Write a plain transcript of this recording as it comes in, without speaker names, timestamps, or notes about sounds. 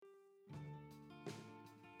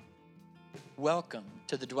Welcome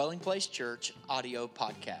to the Dwelling Place Church audio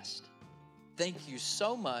podcast. Thank you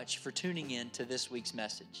so much for tuning in to this week's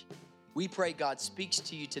message. We pray God speaks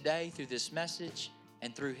to you today through this message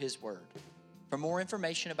and through His Word. For more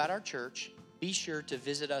information about our church, be sure to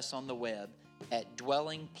visit us on the web at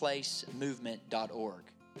dwellingplacemovement.org.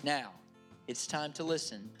 Now, it's time to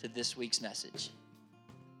listen to this week's message.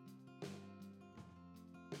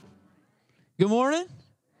 Good morning.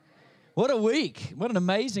 What a week. What an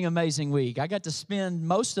amazing week. I got to spend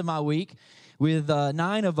most of my week with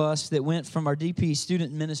 9 of us that went from our DP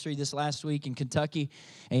student ministry this last week in Kentucky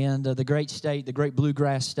and the great state, the great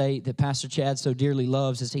bluegrass state that Pastor Chad so dearly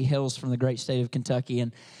loves as he hails from the great state of Kentucky.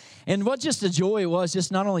 And what just a joy it was,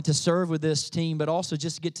 just not only to serve with this team, but also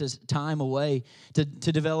just to get to time away to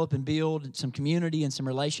develop and build some community and some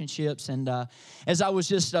relationships. And as I was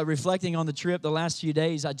just reflecting on the trip the last few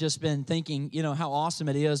days, I've just been thinking, how awesome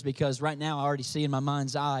it is, because right now I already see in my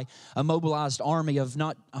mind's eye a mobilized army of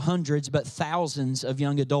not hundreds, but thousands of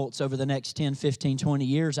young adults over the next 10, 15, 20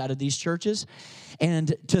 years out of these churches.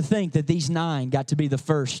 And to think that these 9 got to be the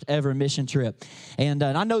first ever mission trip. And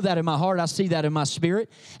I know that in my heart. I see that in my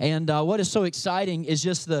spirit. And what is so exciting is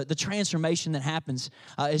just the transformation that happens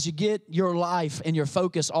as you get your life and your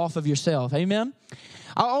focus off of yourself. Amen?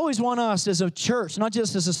 I always want us as a church, not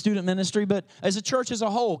just as a student ministry, but as a church as a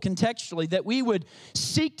whole, contextually, that we would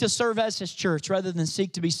seek to serve as His church rather than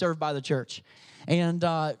seek to be served by the church. And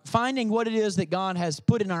finding what it is that God has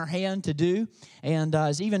put in our hand to do. And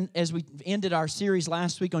even as we ended our series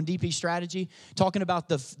last week on DP strategy, talking about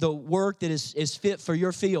the work that is fit for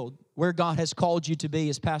your field, where God has called you to be,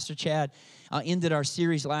 as Pastor Chad ended our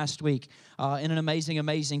series last week in an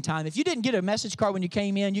amazing time. If you didn't get a message card when you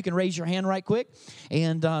came in, you can raise your hand right quick,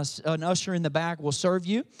 and an usher in the back will serve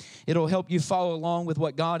you. It'll help you follow along with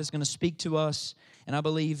what God is going to speak to us, and I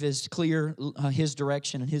believe is clear His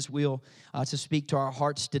direction and His will to speak to our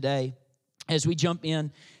hearts today as we jump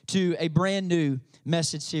in to a brand new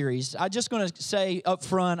message series. I'm just going to say up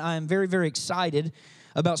front, I am very excited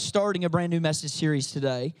about starting a brand new message series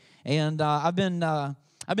today. And I've been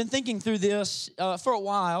thinking through this for a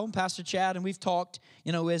while, Pastor Chad, and we've talked,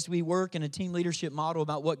 as we work in a team leadership model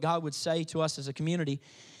about what God would say to us as a community.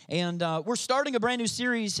 And we're starting a brand new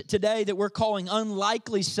series today that we're calling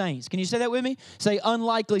Unlikely Saints. Can you say that with me? Say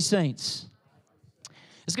Unlikely Saints.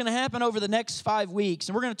 It's going to happen over the next 5 weeks,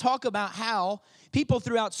 and we're going to talk about how people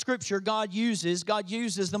throughout Scripture God uses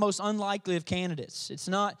the most unlikely of candidates. It's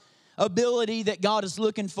not ability that God is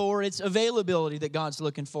looking for, it's availability that God's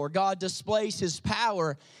looking for. God displays His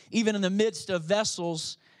power even in the midst of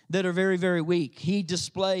vessels that are very weak. He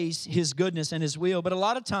displays His goodness and His will. But a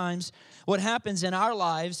lot of times what happens in our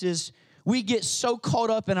lives is we get so caught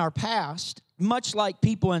up in our past, much like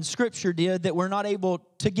people in Scripture did, that we're not able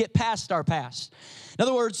to get past our past. In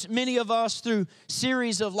other words, many of us, through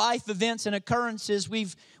series of life events and occurrences,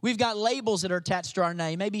 we've got labels that are attached to our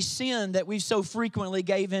name. Maybe sin that we so frequently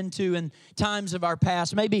gave into in times of our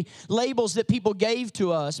past. Maybe labels that people gave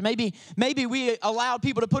to us. Maybe we allowed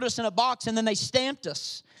people to put us in a box and then they stamped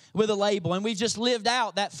us with a label, and we've just lived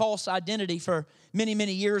out that false identity for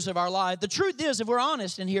many years of our life. The truth is, if we're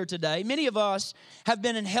honest in here today, many of us have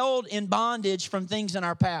been held in bondage from things in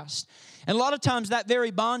our past. And a lot of times that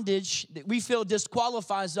very bondage that we feel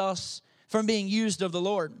disqualifies us from being used of the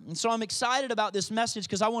Lord. And so I'm excited about this message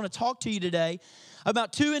because I want to talk to you today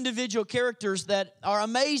about 2 individual characters that are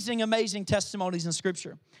amazing testimonies in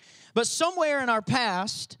Scripture. But somewhere in our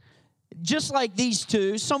past, just like these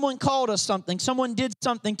 2, someone called us something, someone did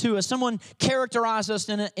something to us, someone characterized us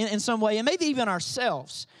in some way, and maybe even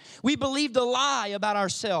ourselves. We believed a lie about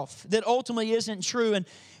ourselves that ultimately isn't true, and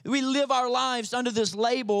we live our lives under these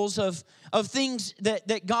labels of things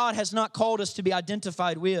that God has not called us to be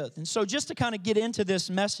identified with. And so just to kind of get into this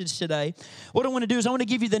message today, what I want to do is I want to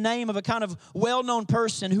give you the name of a kind of well-known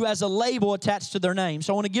person who has a label attached to their name.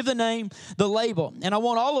 So I want to give the name, the label. And I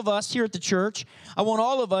want all of us here at the church,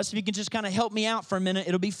 if you can just kind of help me out for a minute,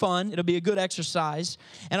 it'll be fun. It'll be a good exercise.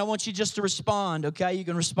 And I want you just to respond, okay? You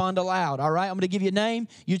can respond aloud, all right? I'm going to give you a name.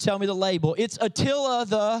 You tell me the label. It's Attila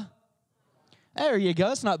the... There you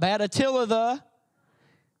go. It's not bad. Attila the...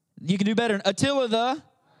 You can do better. Attila the...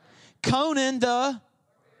 Conan the...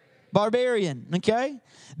 Barbarian. Okay?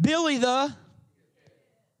 Billy the...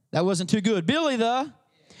 That wasn't too good. Billy the...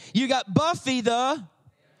 You got Buffy the...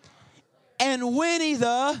 And Winnie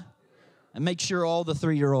the... And make sure all the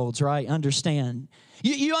 3-year-olds, right, understand.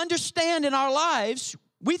 You understand in our lives,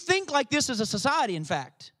 we think like this as a society, in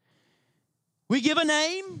fact. We give a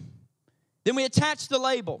name, then we attach the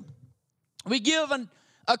label. We give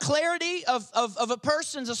a clarity of a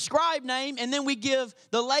person's ascribed name, and then we give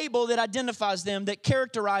the label that identifies them, that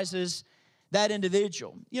characterizes that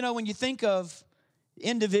individual. You know, when you think of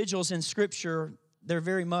individuals in Scripture, they're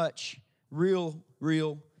very much real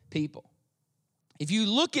people. If you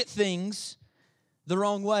look at things the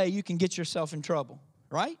wrong way, you can get yourself in trouble.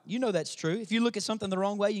 Right? You know that's true. If you look at something the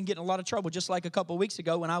wrong way, you can get in a lot of trouble. Just like a couple of weeks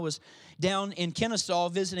ago when I was down in Kennesaw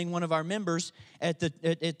visiting one of our members at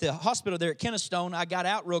the hospital there at Kennestone, I got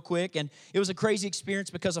out real quick, and it was a crazy experience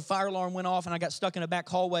because a fire alarm went off, and I got stuck in a back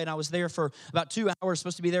hallway, and I was there for about 2 hours,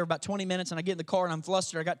 supposed to be there about 20 minutes, and I get in the car, and I'm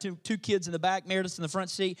flustered. I got two kids in the back, Meredith's in the front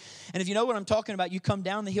seat, and if you know what I'm talking about, you come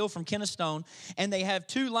down the hill from Kennestone, and they have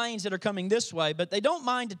 2 lanes that are coming this way, but they don't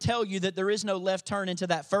mind to tell you that there is no left turn into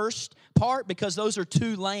that first part because those are 2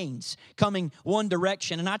 lanes coming one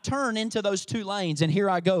direction. And I turn into those 2 lanes, and here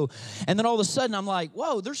I go. And then all of a sudden, I'm like,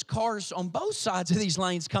 whoa, there's cars on both sides of these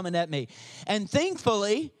lanes coming at me. And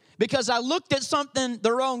thankfully, because I looked at something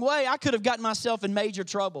the wrong way, I could have gotten myself in major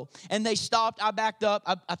trouble. And they stopped. I backed up.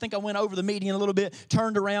 I think I went over the median a little bit,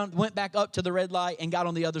 turned around, went back up to the red light, and got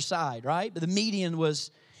on the other side, right? But the median was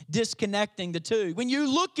disconnecting the 2. When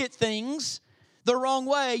you look at things the wrong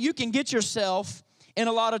way, you can get yourself in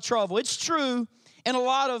a lot of trouble. It's true in a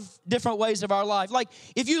lot of different ways of our life. Like,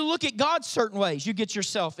 if you look at God certain ways, you get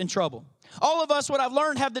yourself in trouble. All of us, what I've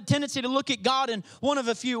learned, have the tendency to look at God in one of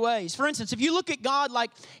a few ways. For instance, if you look at God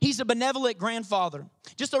like He's a benevolent grandfather,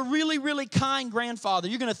 just a really kind grandfather,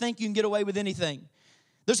 you're going to think you can get away with anything.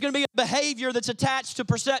 There's going to be a behavior that's attached to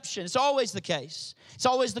perception. It's always the case. It's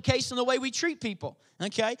always the case in the way we treat people,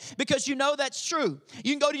 okay? Because you know that's true.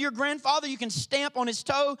 You can go to your grandfather, you can stamp on his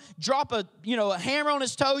toe, drop a hammer on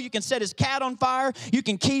his toe, you can set his cat on fire, you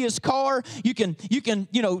can key his car, you can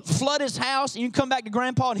flood his house, and you can come back to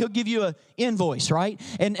grandpa and he'll give you an invoice, right?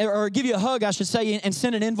 Or give you a hug, I should say, and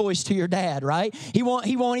send an invoice to your dad, right? He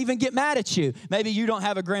won't even get mad at you. Maybe you don't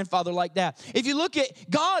have a grandfather like that. If you look at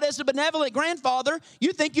God as a benevolent grandfather,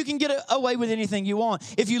 you think you can get away with anything you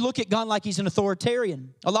want. If you look at God like He's an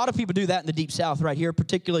authoritarian, a lot of people do that in the Deep South right here,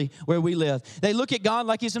 particularly where we live. They look at God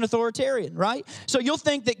like He's an authoritarian, right? So you'll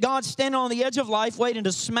think that God's standing on the edge of life waiting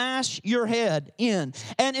to smash your head in.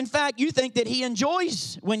 And in fact, you think that He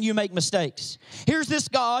enjoys when you make mistakes. Here's this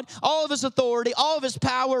God, all of His authority, all of His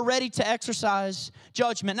power, ready to exercise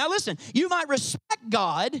judgment. Now listen, you might respect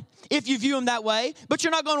God if you view Him that way, but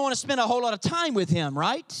you're not going to want to spend a whole lot of time with Him,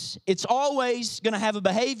 right? It's always going to have a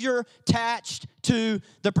behavior attached to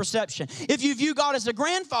the perception. If you view God as a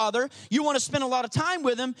grandfather, you want to spend a lot of time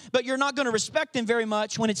with Him, but you're not going to respect Him very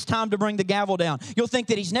much when it's time to bring the gavel down. You'll think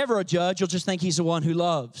that He's never a judge. You'll just think He's the one who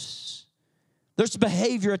loves. There's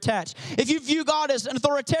behavior attached. If you view God as an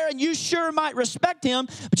authoritarian, you sure might respect Him,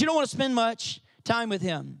 but you don't want to spend much time with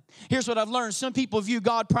Him. Here's what I've learned. Some people view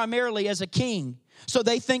God primarily as a king. So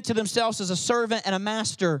they think to themselves as a servant and a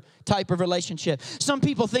master type of relationship. Some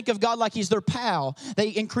people think of God like He's their pal.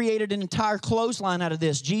 They created an entire clothesline out of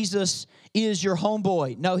this. Jesus is your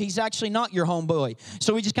homeboy. No, He's actually not your homeboy.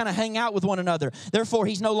 So we just kind of hang out with one another. Therefore,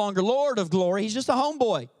 He's no longer Lord of glory. He's just a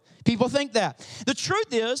homeboy. People think that. The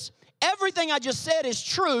truth is, everything I just said is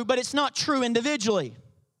true, but it's not true individually.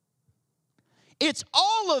 It's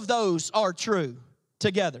all of those are true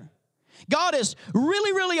together. God is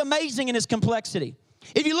really amazing in His complexity.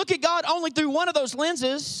 If you look at God only through one of those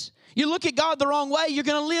lenses, you look at God the wrong way, you're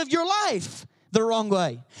going to live your life the wrong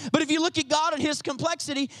way. But if you look at God and His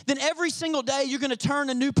complexity, then every single day you're going to turn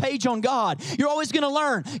a new page on God. You're always going to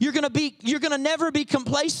learn. You're going to never be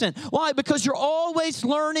complacent. Why? Because you're always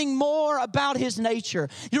learning more about His nature.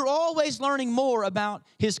 You're always learning more about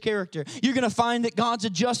His character. You're going to find that God's a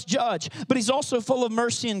just judge, but He's also full of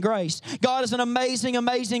mercy and grace. God is an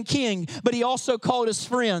amazing King, but He also called us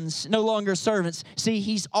friends, no longer servants. See,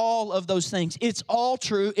 He's all of those things. It's all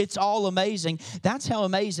true. It's all amazing. That's how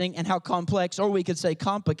amazing and how complex, or we could say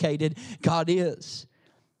complicated, God is.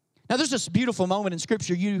 Now, there's this beautiful moment in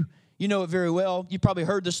Scripture. You know it very well. You probably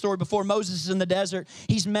heard this story before. Moses is in the desert.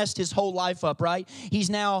 He's messed his whole life up, right?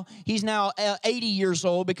 He's now 80 years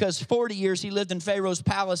old because 40 years he lived in Pharaoh's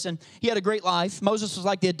palace, and he had a great life. Moses was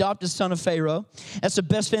like the adopted son of Pharaoh. That's the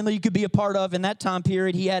best family you could be a part of in that time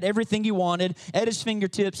period. He had everything he wanted at his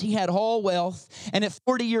fingertips. He had all wealth, and at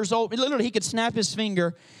 40 years old, literally he could snap his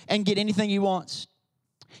finger and get anything he wants.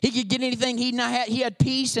 He could get anything. He had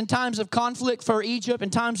peace in times of conflict for Egypt, in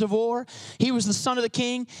times of war. He was the son of the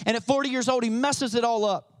king. And at 40 years old, he messes it all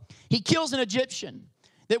up. He kills an Egyptian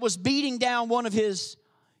that was beating down one of his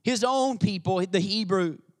own people, the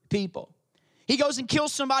Hebrew people. He goes and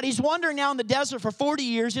kills somebody. He's wandering now in the desert for 40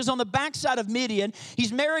 years. He's on the backside of Midian.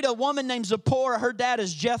 He's married a woman named Zipporah. Her dad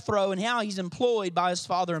is Jethro, and now he's employed by his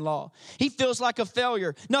father-in-law. He feels like a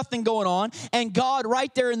failure, nothing going on. And God,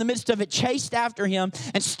 right there in the midst of it, chased after him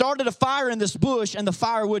and started a fire in this bush, and the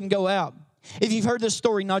fire wouldn't go out. If you've heard this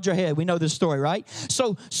story, nod your head. We know this story, right?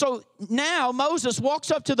 So now Moses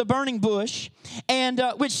walks up to the burning bush, and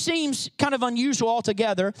which seems kind of unusual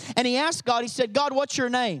altogether. And he asked God, he said, God, what's your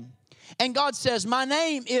name? And God says, my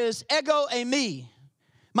name is Ego Eimi.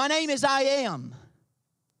 My name is I am.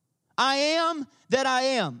 I am that I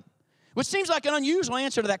am. Which seems like an unusual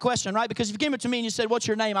answer to that question, right? Because if you came up to me and you said, what's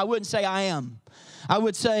your name? I wouldn't say I am. I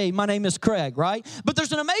would say, my name is Craig, right? But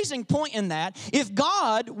there's an amazing point in that. If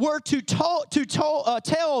God were to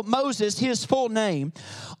tell Moses his full name,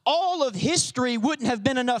 all of history wouldn't have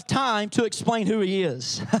been enough time to explain who he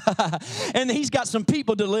is. And he's got some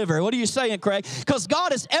people to deliver. What are you saying, Craig? Because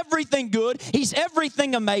God is everything good. He's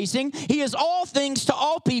everything amazing. He is all things to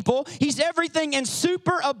all people. He's everything in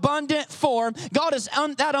super abundant form. God is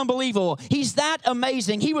that unbelievable. He's that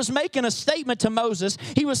amazing. He was making a statement to Moses.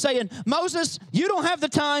 He was saying, Moses, you don't have the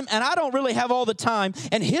time, and I don't really have all the time,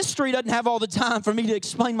 and history doesn't have all the time for me to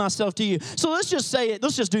explain myself to you. So let's just say it.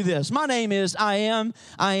 Let's just do this. My name is I am.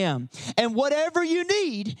 And whatever you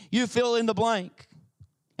need, you fill in the blank.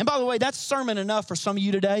 And by the way, that's sermon enough for some of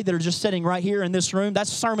you today that are just sitting right here in this room.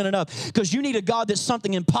 That's sermon enough because you need a God that's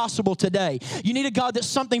something impossible today. You need a God that's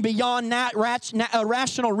something beyond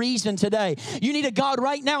rational reason today. You need a God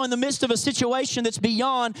right now in the midst of a situation that's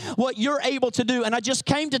beyond what you're able to do. And I just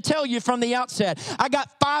came to tell you from the outset, I got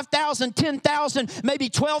 5,000, 10,000, maybe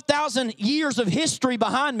 12,000 years of history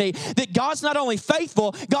behind me that God's not only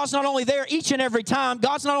faithful, God's not only there each and every time,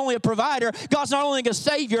 God's not only a provider, God's not only a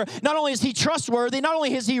savior, not only is he trustworthy, not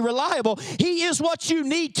only is he reliable, he is what you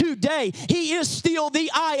need today. He is still the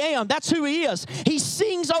I am. That's who he is. He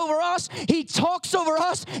sings over us. He talks over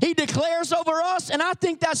us. He declares over us. And I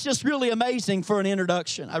think that's just really amazing for an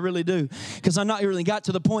introduction. I really do. Because I'm not really got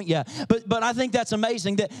to the point yet. But I think that's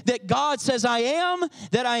amazing that God says I am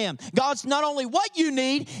that I am. God's not only what you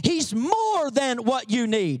need, he's more than what you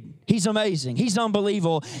need. He's amazing. He's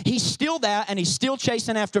unbelievable. He's still that, and he's still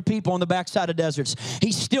chasing after people on the backside of deserts.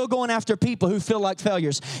 He's still going after people who feel like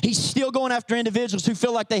failures. He's still going after individuals who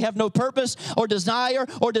feel like they have no purpose or desire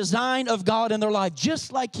or design of God in their life,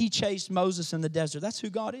 just like he chased Moses in the desert. That's who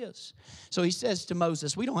God is. So he says to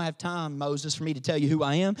Moses, we don't have time, Moses, for me to tell you who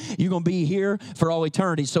I am. You're going to be here for all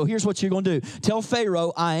eternity. So here's what you're going to do. Tell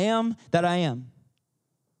Pharaoh, I am that I am.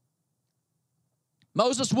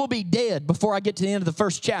 Moses will be dead before I get to the end of the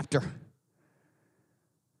first chapter.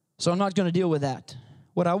 So I'm not going to deal with that.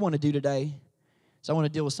 What I want to do today is I want to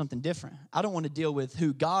deal with something different. I don't want to deal with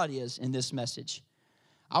who God is in this message.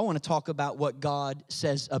 I want to talk about what God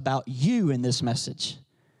says about you in this message.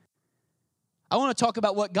 I want to talk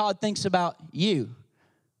about what God thinks about you,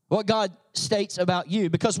 what God states about you.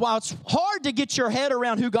 Because while it's hard to get your head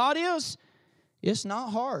around who God is, it's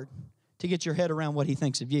not hard to get your head around what he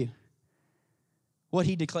thinks of you, what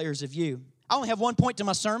he declares of you. I only have one point to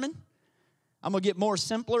my sermon. I'm going to get more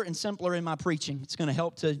simpler and simpler in my preaching. It's going to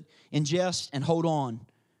help to ingest and hold on.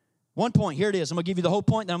 One point, here it is. I'm going to give you the whole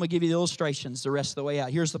point, then I'm going to give you the illustrations the rest of the way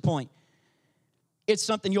out. Here's the point. It's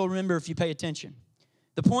something you'll remember if you pay attention.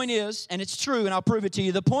 The point is, and it's true, and I'll prove it to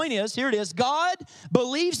you. The point is, here it is, God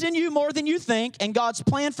believes in you more than you think, and God's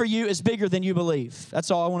plan for you is bigger than you believe.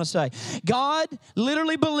 That's all I want to say. God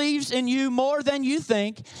literally believes in you more than you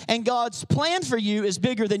think, and God's plan for you is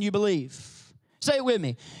bigger than you believe. Say it with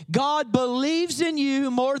me. God believes in you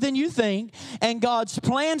more than you think, and God's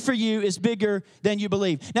plan for you is bigger than you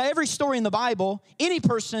believe. Now, every story in the Bible, any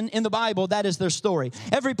person in the Bible, that is their story.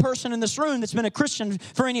 Every person in this room that's been a Christian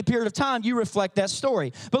for any period of time, you reflect that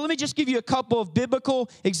story. But let me just give you a couple of biblical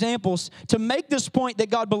examples to make this point that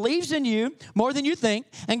God believes in you more than you think,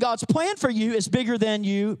 and God's plan for you is bigger than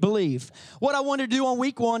you believe. What I want to do on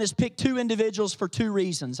week one is pick two individuals for two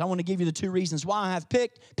reasons. I want to give you the two reasons why I have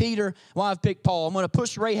picked Peter, why I've picked Paul. I'm going to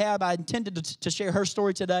push Rahab. I intended to share her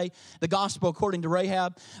story today, the gospel according to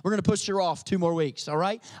Rahab. We're going to push her off 2 more weeks, all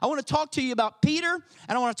right? I want to talk to you about Peter,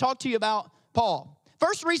 and I want to talk to you about Paul.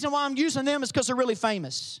 First reason why I'm using them is because they're really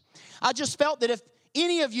famous. I just felt that if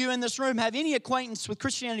any of you in this room have any acquaintance with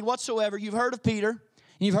Christianity whatsoever, you've heard of Peter,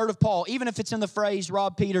 and you've heard of Paul, even if it's in the phrase,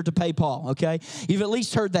 rob Peter to pay Paul, okay? You've at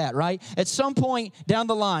least heard that, right? At some point down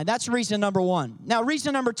the line. That's reason number one. Now,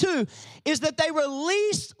 reason number two is that they were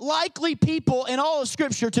least likely people in all of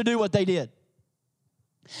Scripture to do what they did.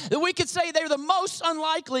 That we could say they're the most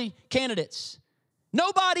unlikely candidates.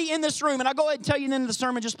 Nobody in this room, and I'll go ahead and tell you in the end of the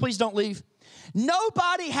sermon, just please don't leave.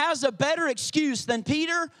 Nobody has a better excuse than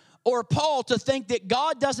Peter or Paul to think that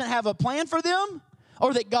God doesn't have a plan for them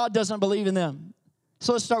or that God doesn't believe in them.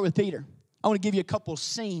 So let's start with Peter. I want to give you a couple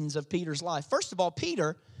scenes of Peter's life. First of all,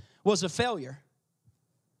 Peter was a failure.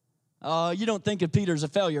 You don't think of Peter as a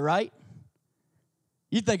failure, right?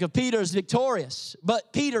 You think of Peter as victorious,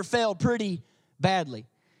 but Peter failed pretty badly.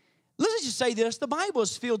 Let's just say this. The Bible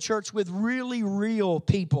is filled, church, with really real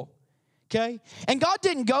people, okay? And God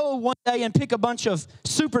didn't go one day and pick a bunch of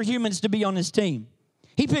superhumans to be on his team.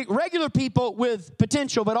 He picked regular people with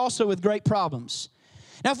potential, but also with great problems.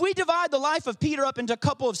 Now, if we divide the life of Peter up into a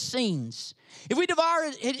couple of scenes, if we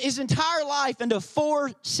divide his entire life into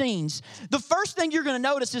 4 scenes, the first thing you're going to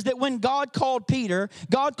notice is that when God called Peter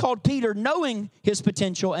knowing his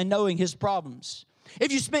potential and knowing his problems.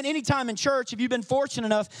 If you spent any time in church, if you've been fortunate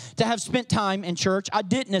enough to have spent time in church, I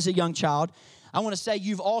didn't as a young child, I want to say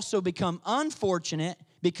you've also become unfortunate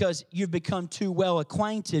because you've become too well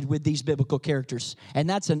acquainted with these biblical characters. And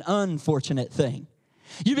that's an unfortunate thing.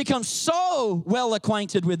 You become so well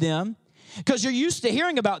acquainted with them because you're used to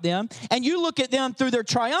hearing about them, and you look at them through their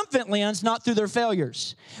triumphant lens, not through their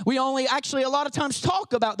failures. We only actually a lot of times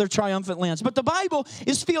talk about their triumphant lens, but the Bible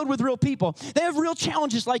is filled with real people. They have real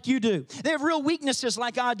challenges like you do. They have real weaknesses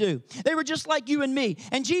like I do. They were just like you and me.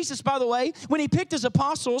 And Jesus, by the way, when he picked his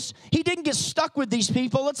apostles, he didn't get stuck with these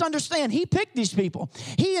people. Let's understand, he picked these people.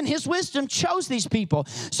 He, in his wisdom, chose these people.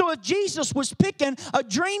 So if Jesus was picking a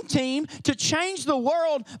dream team to change the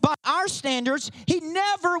world by our standards, he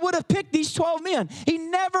never would have picked these 12 men. He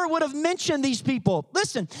never would have mentioned these people.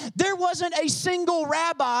 Listen, there wasn't a single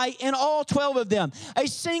rabbi in all 12 of them, a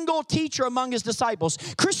single teacher among his disciples.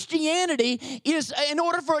 Christianity is, in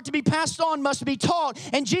order for it to be passed on, must be taught,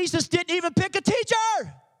 and Jesus didn't even pick a teacher. I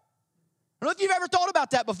don't know if you've ever thought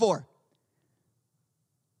about that before.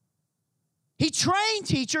 He trained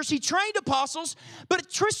teachers, he trained apostles,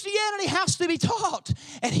 but Christianity has to be taught.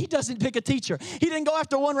 And he doesn't pick a teacher. He didn't go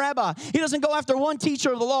after one rabbi. He doesn't go after one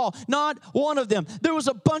teacher of the law, not one of them. There was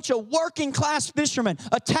a bunch of working class fishermen,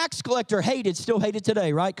 a tax collector, still hated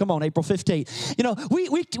today, right? Come on, April 15th. You know,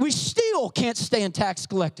 we still can't stand tax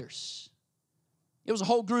collectors. It was a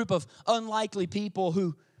whole group of unlikely people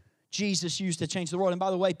who Jesus used to change the world. And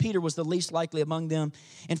by the way, Peter was the least likely among them.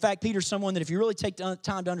 In fact, Peter's someone that if you really take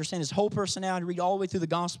time to understand his whole personality, read all the way through the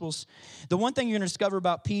Gospels, the one thing you're going to discover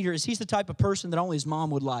about Peter is he's the type of person that only his mom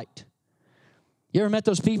would like. You ever met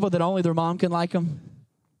those people that only their mom can like them?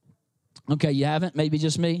 Okay, you haven't? Maybe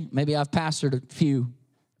just me. Maybe I've pastored a few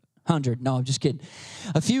hundred. No, I'm just kidding.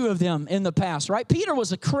 A few of them in the past, right? Peter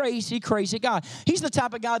was a crazy, crazy guy. He's the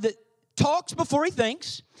type of guy that talks before he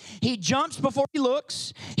thinks. He jumps before he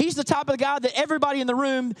looks. He's the type of guy that everybody in the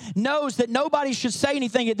room knows that nobody should say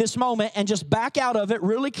anything at this moment and just back out of it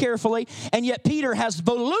really carefully. And yet Peter has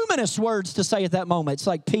voluminous words to say at that moment. It's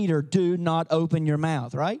like, Peter, do not open your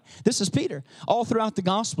mouth, right? This is Peter. All throughout the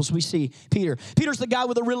Gospels we see Peter. Peter's the guy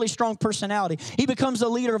with a really strong personality. He becomes the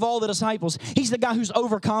leader of all the disciples. He's the guy who's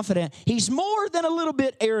overconfident. He's more than a little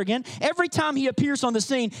bit arrogant. Every time he appears on the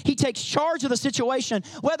scene, he takes charge of the situation,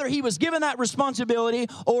 whether he was given that responsibility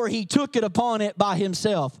or he took it upon it by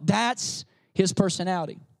himself. That's his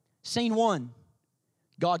personality. Scene 1,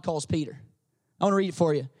 God calls Peter. I want to read it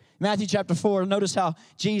for you. Matthew chapter 4, notice how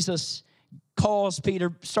Jesus calls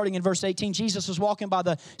Peter, starting in verse 18. Jesus was walking by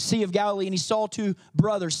the Sea of Galilee, and he saw 2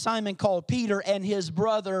 brothers, Simon called Peter and his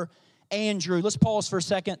brother Andrew. Let's pause for a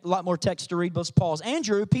second. A lot more text to read, but let's pause.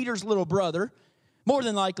 Andrew, Peter's little brother, more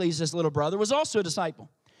than likely he's his little brother, was also a disciple.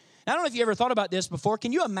 Now, I don't know if you ever thought about this before.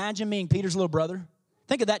 Can you imagine being Peter's little brother?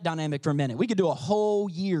 Think of that dynamic for a minute. We could do a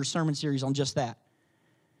whole year sermon series on just that.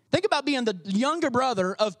 Think about being the younger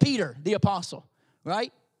brother of Peter, the apostle,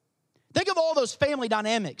 right? Think of all those family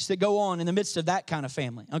dynamics that go on in the midst of that kind of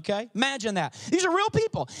family, okay? Imagine that. These are real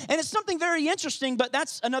people, and it's something very interesting, but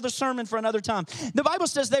that's another sermon for another time. The Bible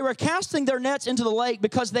says they were casting their nets into the lake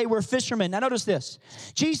because they were fishermen. Now notice this.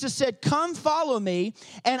 Jesus said, come follow me,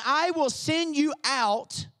 and I will send you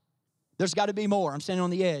out. There's got to be more. I'm standing on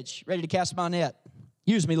the edge, ready to cast my net.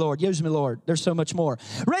 Use me, Lord. Use me, Lord. There's so much more.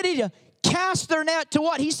 Ready to cast their net to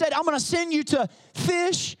what? He said, I'm going to send you to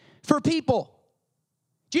fish for people.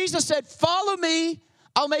 Jesus said, follow me.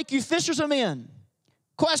 I'll make you fishers of men.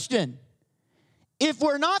 Question. If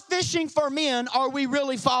we're not fishing for men, are we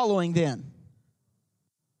really following then?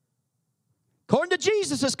 According to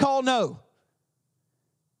Jesus' call, no.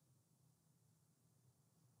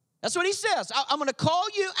 That's what he says. I'm going to call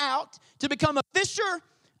you out to become a fisher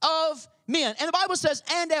of men. And the Bible says,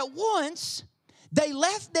 and at once they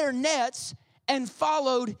left their nets and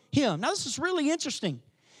followed him. Now, this is really interesting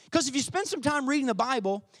because if you spend some time reading the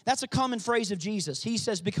Bible, that's a common phrase of Jesus. He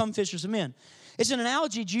says, become fishers of men. It's an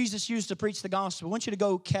analogy Jesus used to preach the gospel. I want you to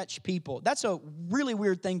go catch people. That's a really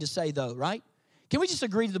weird thing to say, though, right? Can we just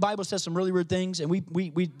agree that the Bible says some really weird things and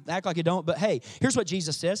we act like it don't? But hey, here's what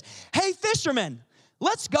Jesus says. Hey, fishermen,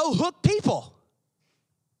 let's go hook people.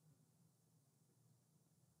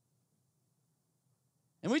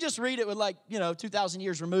 And we just read it with 2,000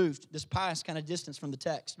 years removed, this pious kind of distance from the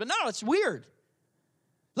text. But no, it's weird.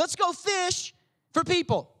 Let's go fish for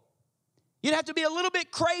people. You'd have to be a little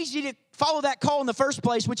bit crazy to follow that call in the first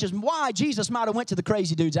place, which is why Jesus might have went to the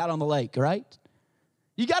crazy dudes out on the lake, right?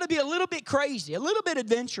 You got to be a little bit crazy, a little bit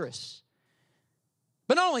adventurous.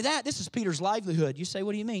 But not only that, this is Peter's livelihood. You say,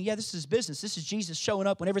 what do you mean? Yeah, this is his business. This is Jesus showing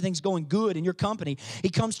up when everything's going good in your company. He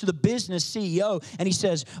comes to the business CEO and he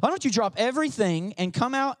says, why don't you drop everything and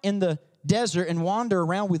come out in the desert and wander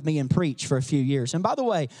around with me and preach for a few years. And by the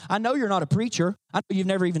way, I know you're not a preacher. I know you've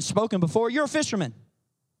never even spoken before. You're a fisherman.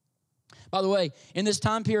 By the way, in this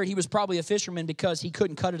time period, he was probably a fisherman because he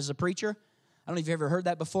couldn't cut it as a preacher. I don't know if you've ever heard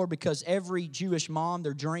that before, because every Jewish mom,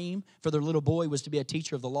 their dream for their little boy was to be a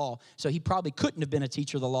teacher of the law. So he probably couldn't have been a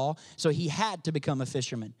teacher of the law, so he had to become a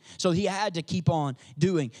fisherman. So he had to keep on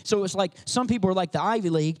doing. So it was like some people were like the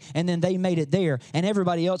Ivy League, and then they made it there, and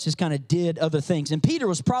everybody else just kind of did other things. And Peter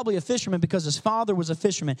was probably a fisherman because his father was a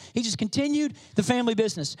fisherman. He just continued the family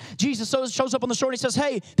business. Jesus shows up on the shore, and he says,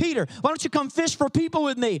 hey, Peter, why don't you come fish for people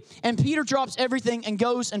with me? And Peter drops everything and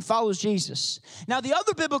goes and follows Jesus. Now, the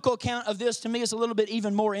other biblical account of this, to me, is a little bit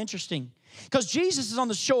even more interesting, because Jesus is on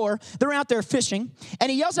the shore, they're out there fishing,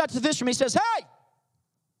 and he yells out to the fishermen, he says, hey,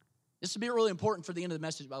 this will be really important for the end of the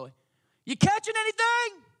message, by the way. You catching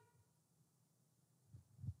anything?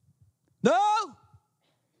 No?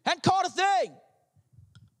 Hadn't caught a thing.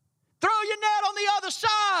 Throw your net on the other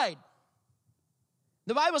side.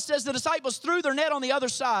 The Bible says the disciples threw their net on the other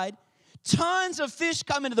side. Tons of fish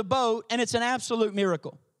come into the boat, and it's an absolute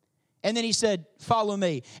miracle. And then he said, follow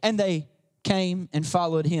me. And they came and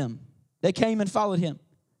followed him. They came and followed him.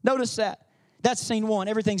 Notice that. That's scene one.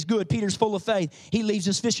 Everything's good. Peter's full of faith. He leaves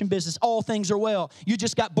his fishing business. All things are well. You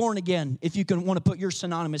just got born again, if you can want to put your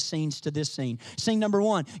synonymous scenes to this scene. Scene number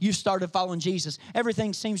one, you started following Jesus.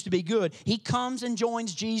 Everything seems to be good. He comes and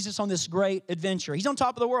joins Jesus on this great adventure. He's on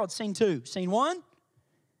top of the world. Scene two. Scene one,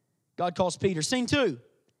 God calls Peter. Scene two,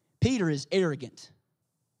 Peter is arrogant.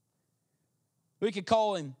 We could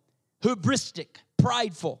call him hubristic,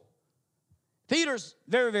 prideful. Peter's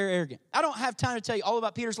very, very arrogant. I don't have time to tell you all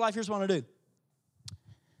about Peter's life. Here's what I want to do.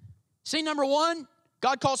 Scene number one,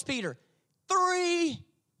 God calls Peter. 3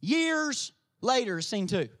 years later, scene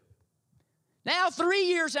two. Now, 3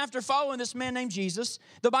 years after following this man named Jesus,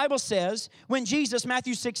 the Bible says, when Jesus,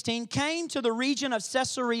 Matthew 16, came to the region of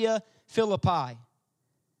Caesarea Philippi.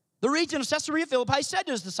 The region of Caesarea Philippi said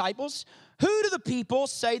to his disciples, who do the people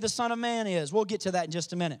say the Son of Man is? We'll get to that in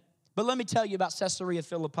just a minute. But let me tell you about Caesarea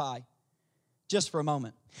Philippi just for a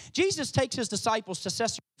moment. Jesus takes his disciples to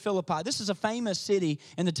Caesarea Philippi. This is a famous city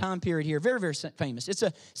in the time period here. Very, very famous. It's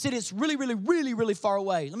a city that's really, really, really, really far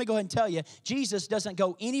away. Let me go ahead and tell you, Jesus doesn't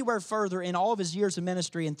go anywhere further in all of his years of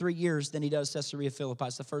ministry in 3 years than he does Caesarea Philippi.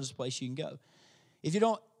 It's the furthest place you can go. If you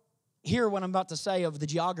don't hear what I'm about to say of the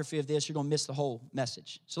geography of this, you're going to miss the whole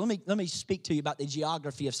message. So let me speak to you about the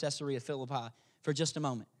geography of Caesarea Philippi for just a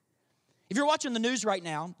moment. If you're watching the news right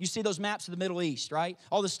now, you see those maps of the Middle East, right?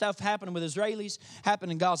 All this stuff happening with Israelis,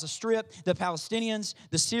 happening in Gaza Strip, the Palestinians,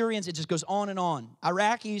 the Syrians, it just goes on and on.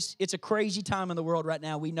 Iraqis, it's a crazy time in the world right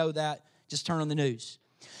now. We know that. Just turn on the news.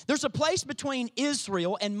 There's a place between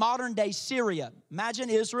Israel and modern-day Syria. Imagine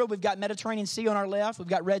Israel. We've got Mediterranean Sea on our left. We've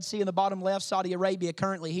got Red Sea on the bottom left. Saudi Arabia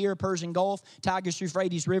currently here, Persian Gulf, Tigris,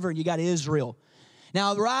 Euphrates River, and you got Israel.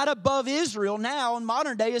 Now, right above Israel now in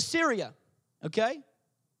modern day is Syria, okay?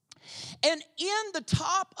 And in the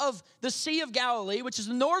top of the Sea of Galilee, which is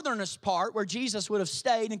the northernest part where Jesus would have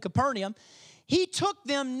stayed in Capernaum, he took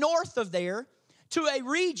them north of there to a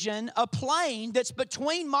region, a plain that's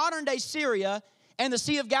between modern-day Syria and the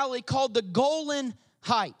Sea of Galilee called the Golan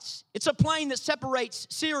Heights. It's a plain that separates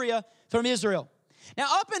Syria from Israel. Now,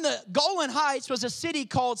 up in the Golan Heights was a city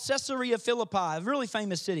called Caesarea Philippi, a really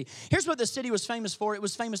famous city. Here's what the city was famous for. It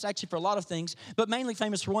was famous actually for a lot of things, but mainly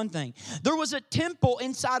famous for one thing. There was a temple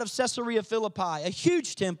inside of Caesarea Philippi, a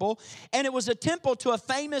huge temple, and it was a temple to a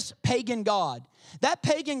famous pagan god. That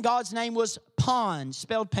pagan god's name was Pan,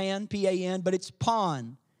 spelled Pan, P-A-N, but it's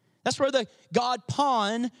Pan. That's where the god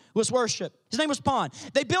Pan was worshipped. His name was Pan.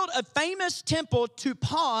 They built a famous temple to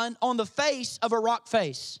Pan on the face of a rock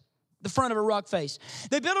face. The front of a rock face.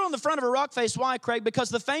 They built it on the front of a rock face. Why, Craig? Because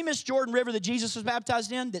the famous Jordan River that Jesus was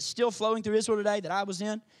baptized in, that's still flowing through Israel today, that I was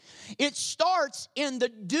in, it starts in the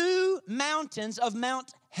dew mountains of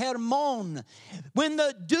Mount Hermon. When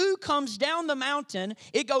the dew comes down the mountain,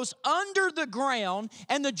 it goes under the ground,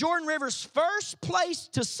 and the Jordan River's first place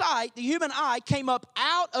to sight, the human eye, came up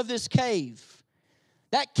out of this cave.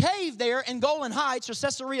 That cave there in Golan Heights, or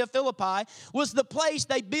Caesarea Philippi, was the place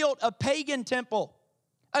they built a pagan temple.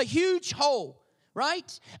 A huge hole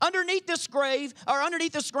right? Underneath this grave, or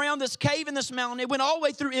underneath this ground, this cave in this mountain, it went all the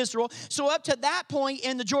way through Israel. So up to that point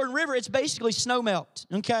in the Jordan River, it's basically snow melt,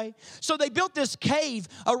 okay? So they built this cave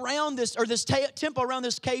around this, or this temple around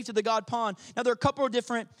this cave to the god Pan. Now, there are a couple of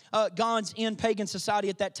different gods in pagan society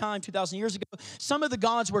at that time, 2,000 years ago. Some of the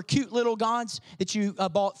gods were cute little gods that you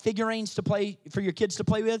bought figurines to play, for your kids to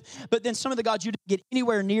play with. But then some of the gods you didn't get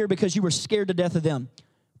anywhere near because you were scared to death of them.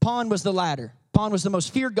 Pan was the latter. Pan was the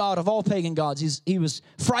most feared god of all pagan gods. He was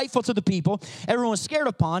frightful to the people. Everyone was scared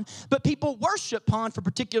of Pan, but people worship Pan for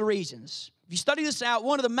particular reasons. If you study this out,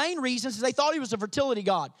 one of the main reasons is they thought he was a fertility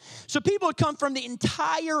god. So people would come from the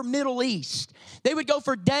entire Middle East. They would go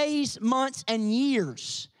for days, months, and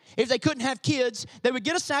years. If they couldn't have kids, they would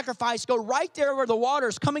get a sacrifice, go right there where the water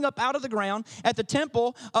is coming up out of the ground at the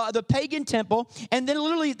temple, the pagan temple, and then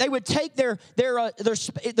literally they would take their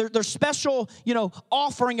special,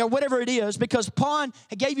 offering or whatever it is, because Pan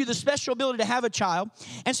gave you the special ability to have a child.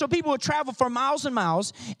 And so people would travel for miles and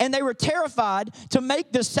miles, and they were terrified to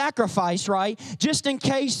make this sacrifice, right, just in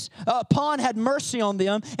case Pan had mercy on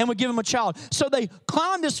them and would give them a child. So they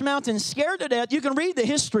climbed this mountain scared to death. You can read the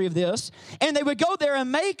history of this, and they would go there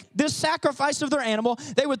and make this sacrifice of their animal.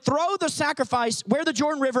 They would throw the sacrifice where the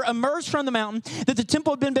Jordan River emerged from the mountain that the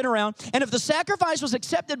temple had been around. And if the sacrifice was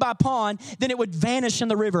accepted by Pan, then it would vanish in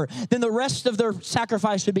the river. Then the rest of their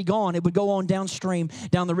sacrifice would be gone. It would go on downstream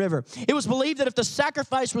down the river. It was believed that if the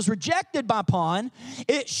sacrifice was rejected by Pan,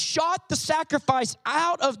 it shot the sacrifice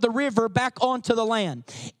out of the river back onto the land.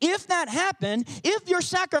 If that happened, if your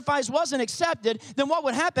sacrifice wasn't accepted, then what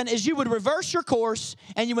would happen is you would reverse your course,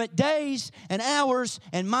 and you went days and hours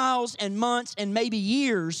and miles and months and maybe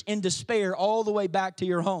years in despair all the way back to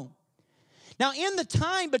your home. Now, in the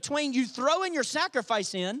time between you throwing your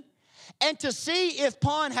sacrifice in and to see if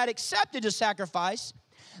Pan had accepted the sacrifice,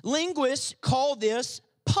 linguists call this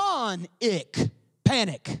panic.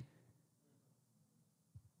 Panic.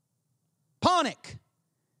 Panic.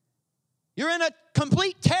 You're in a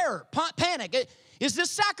complete terror, panic. Is this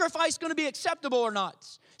sacrifice going to be acceptable or not?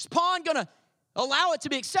 Is Pan going to allow it to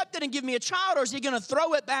be accepted and give me a child, or is he going to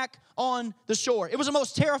throw it back on the shore? It was the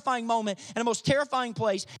most terrifying moment and the most terrifying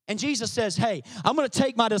place. And Jesus says, hey, I'm going to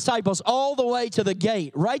take my disciples all the way to the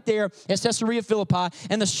gate right there at Caesarea Philippi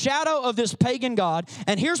in the shadow of this pagan god.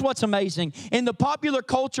 And here's what's amazing. In the popular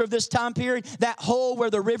culture of this time period, that hole where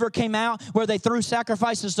the river came out, where they threw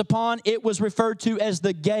sacrifices upon, it was referred to as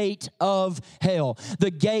the gate of hell,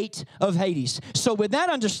 the gate of Hades. So with that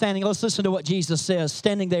understanding, let's listen to what Jesus says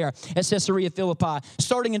standing there at Caesarea Philippi,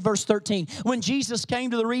 starting in verse 13. When Jesus came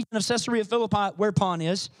to the region of Caesarea Philippi, where Pan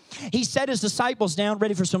is, he set his disciples down,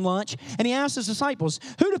 ready for some lunch, and he asked his disciples,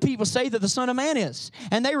 who do people say that the Son of Man is?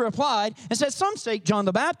 And they replied and said, some say John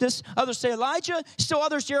the Baptist, others say Elijah, still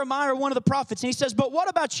others Jeremiah or one of the prophets. And he says, but what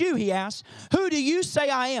about you, he asked, who do you say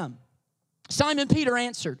I am? Simon Peter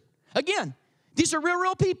answered. Again, these are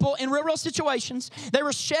real people in real situations. They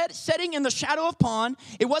were sitting in the shadow of Pan.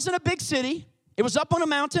 It wasn't a big city. It was up on a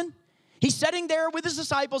mountain. He's sitting there with his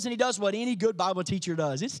disciples, and he does what any good Bible teacher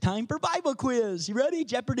does. It's time for Bible quiz. You ready?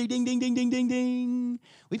 Jeopardy, ding, ding, ding, ding, ding, ding.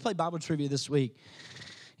 We played Bible trivia this week.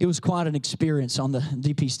 It was quite an experience on the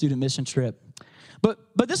DP student mission trip. But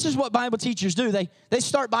this is what Bible teachers do. They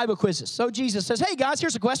start Bible quizzes. So Jesus says, hey, guys,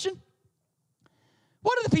 here's a question.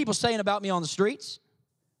 What are the people saying about me on the streets?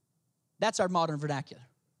 That's our modern vernacular.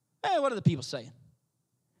 Hey, what are the people saying?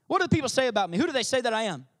 What do the people say about me? Who do they say that I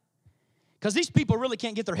am? Because these people really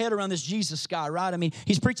can't get their head around this Jesus guy, right? I mean,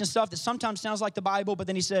 he's preaching stuff that sometimes sounds like the Bible, but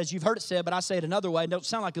then he says, you've heard it said, but I say it another way. It don't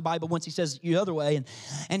sound like the Bible once he says it the other way.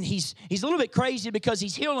 And he's a little bit crazy because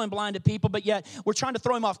he's healing blinded people, but yet we're trying to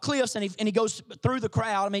throw him off cliffs, and he goes through the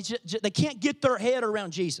crowd. I mean, they can't get their head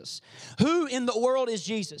around Jesus. Who in the world is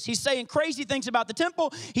Jesus? He's saying crazy things about the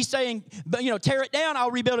temple. He's saying, tear it down. I'll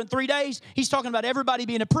rebuild it in 3 days. He's talking about everybody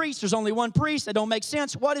being a priest. There's only one priest. That don't make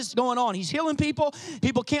sense. What is going on? He's healing people.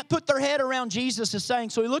 People can't put their head around Jesus is saying.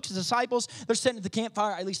 So he looks at the disciples. They're sitting at the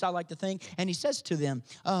campfire, at least I like to think, and he says to them,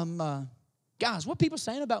 guys, what are people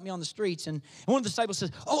saying about me on the streets? And one of the disciples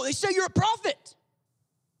says, oh, they say you're a prophet.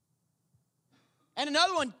 And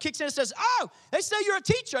another one kicks in and says, oh, they say you're a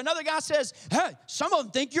teacher. Another guy says, hey, some of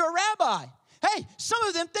them think you're a rabbi. Hey, some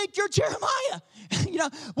of them think you're Jeremiah.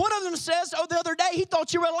 One of them says, the other day, he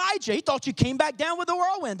thought you were Elijah. He thought you came back down with the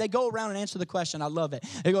whirlwind. They go around and answer the question. I love it.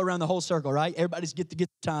 They go around the whole circle, right? Everybody's get the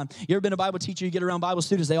time. You ever been a Bible teacher? You get around Bible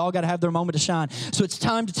students. They all got to have their moment to shine. So it's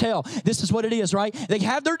time to tell. This is what it is, right? They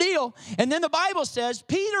have their deal. And then the Bible says,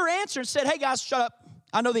 Peter answered and said, hey, guys, shut up.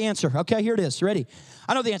 I know the answer. Okay, here it is. Ready?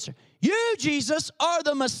 I know the answer. You, Jesus, are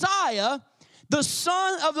the Messiah, the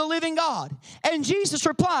Son of the living God. And Jesus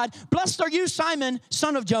replied, blessed are you, Simon,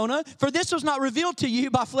 son of Jonah, for this was not revealed to you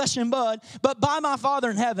by flesh and blood, but by my Father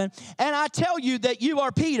in heaven. And I tell you that you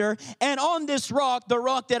are Peter, and on this rock, the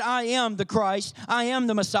rock that I am the Christ, I am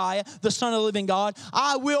the Messiah, the Son of the living God,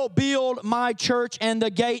 I will build my church, and the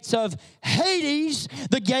gates of Hades,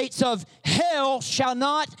 the gates of hell shall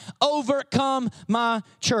not overcome my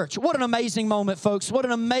church. What an amazing moment, folks. What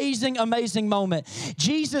an amazing, amazing moment.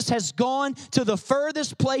 Jesus has gone to the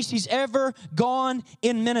furthest place he's ever gone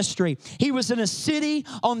in ministry. He was in a city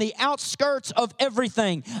on the outskirts of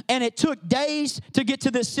everything, and it took days to get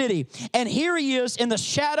to this city. And here he is in the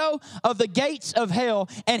shadow of the gates of hell,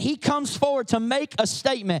 and he comes forward to make a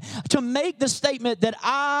statement, to make the statement that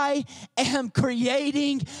I am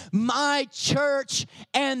creating my church,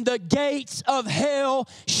 and the gates of hell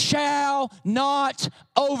shall not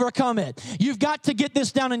overcome it. You've got to get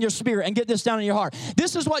this down in your spirit and get this down in your heart.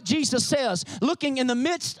 This is what Jesus says, looking in the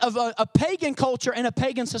midst of a pagan culture and a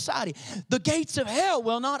pagan society. The gates of hell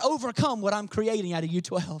will not overcome what I'm creating out of you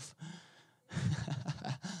 12.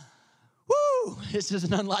 Woo! This is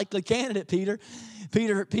an unlikely candidate, Peter.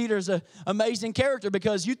 Peter's an amazing character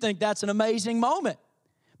because you think that's an amazing moment.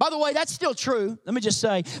 By the way, that's still true. Let me just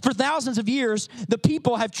say, for thousands of years, the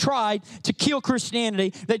people have tried to kill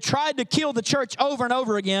Christianity. They tried to kill the church over and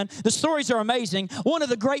over again. The stories are amazing. One of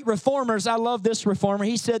the great reformers, I love this reformer,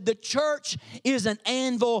 he said, the church is an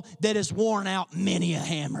anvil that has worn out many a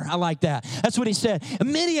hammer. I like that. That's what he said.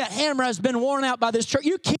 Many a hammer has been worn out by this church.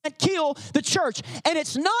 You can't kill the church. And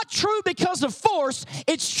it's not true because of force.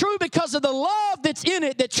 It's true because of the love that's in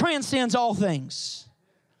it that transcends all things.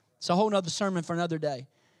 It's a whole nother sermon for another day.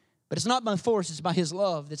 But it's not by force, it's by his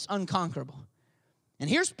love that's unconquerable. And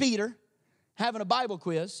here's Peter having a Bible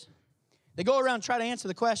quiz. They go around and try to answer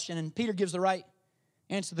the question, and Peter gives the right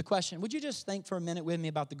answer to the question. Would you just think for a minute with me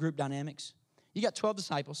about the group dynamics? You got 12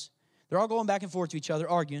 disciples. They're all going back and forth to each other,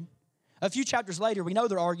 arguing. A few chapters later, we know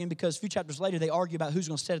they're arguing because a few chapters later, they argue about who's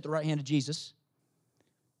going to sit at the right hand of Jesus.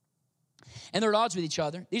 And they're at odds with each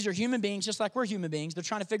other. These are human beings, just like we're human beings. They're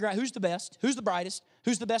trying to figure out who's the best, who's the brightest,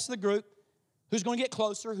 who's the best of the group. Who's going to get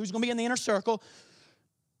closer? Who's going to be in the inner circle?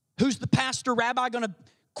 Who's the pastor, rabbi going to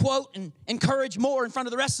quote and encourage more in front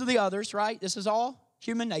of the rest of the others, right? This is all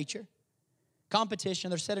human nature. Competition.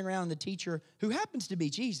 They're sitting around and the teacher, who happens to be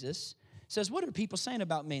Jesus, says, what are people saying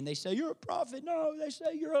about me? And they say, you're a prophet. No, they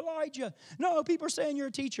say you're Elijah. No, people are saying you're a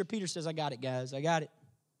teacher. Peter says, I got it, guys. I got it.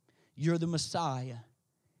 You're the Messiah.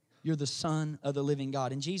 You're the Son of the living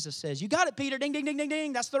God. And Jesus says, you got it, Peter. Ding, ding, ding, ding,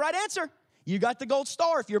 ding. That's the right answer. You got the gold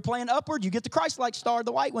star. If you're playing upward, you get the Christ-like star,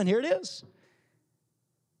 the white one. Here it is.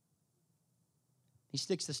 He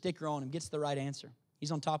sticks the sticker on him, gets the right answer. He's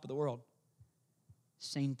on top of the world.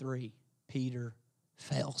 Scene 3, Peter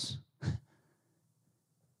fails.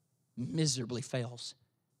 Miserably fails.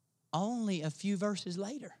 Only a few verses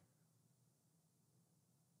later,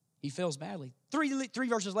 he fails badly. Three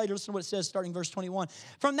verses later, listen to what it says starting verse 21.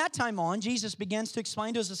 From that time on, Jesus begins to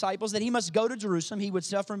explain to his disciples that he must go to Jerusalem. He would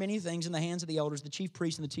suffer many things in the hands of the elders, the chief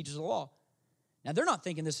priests, and the teachers of the law. Now, they're not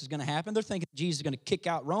thinking this is going to happen. They're thinking Jesus is going to kick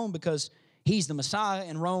out Rome because he's the Messiah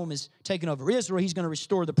and Rome is taking over Israel. He's going to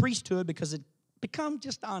restore the priesthood because it become,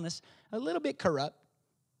 just honest, a little bit corrupt.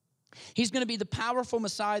 He's going to be the powerful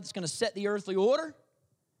Messiah that's going to set the earthly order.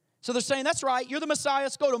 So they're saying, that's right, you're the Messiah.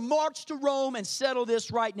 Let's go to march to Rome and settle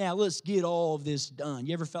this right now. Let's get all of this done.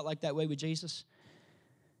 You ever felt like that way with Jesus?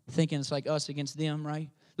 Thinking it's like us against them, right?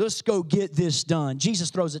 Let's go get this done.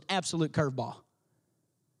 Jesus throws an absolute curveball.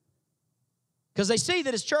 Because they see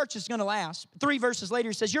that his church is going to last. 3 verses later,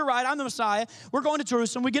 he says, you're right, I'm the Messiah. We're going to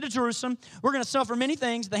Jerusalem. We get to Jerusalem. We're going to suffer many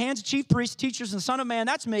things. The hands of chief priests, teachers, and the Son of Man,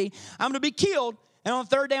 that's me. I'm going to be killed, and on the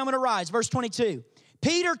third day I'm going to rise. Verse 22.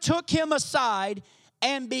 Peter took him aside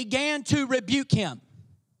and began to rebuke him.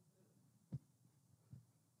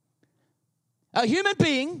 A human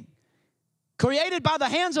being created by the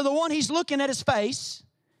hands of the one he's looking at his face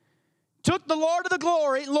took the Lord of the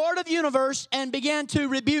glory, Lord of the universe, and began to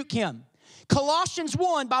rebuke him. Colossians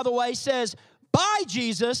 1, by the way, says, by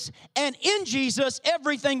Jesus and in Jesus,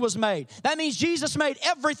 everything was made. That means Jesus made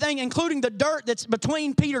everything, including the dirt that's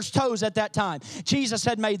between Peter's toes at that time. Jesus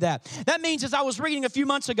had made that. That means, as I was reading a few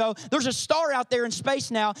months ago, there's a star out there in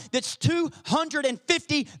space now that's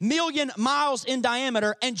 250 million miles in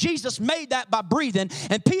diameter, and Jesus made that by breathing.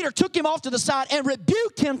 And Peter took him off to the side and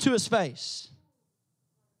rebuked him to his face.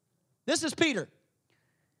 This is Peter.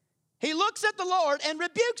 He looks at the Lord and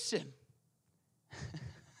rebukes him.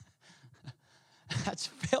 That's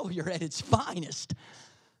failure at its finest.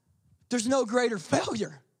 There's no greater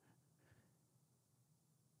failure.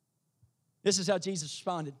 This is how Jesus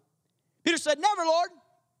responded. Peter said, never, Lord.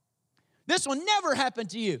 This will never happen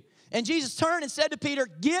to you. And Jesus turned and said to Peter,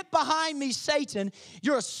 get behind me, Satan.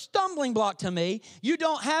 You're a stumbling block to me. You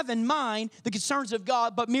don't have in mind the concerns of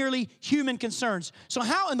God, but merely human concerns. So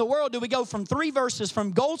how in the world do we go from 3 verses,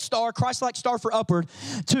 from gold star, Christ-like star for upward,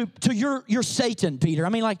 to you're Satan, Peter? I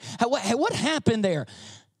mean, like, what happened there?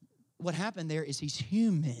 What happened there is he's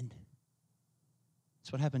human.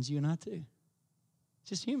 That's what happens to you and I too. It's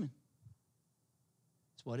just human.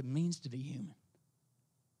 It's what it means to be human.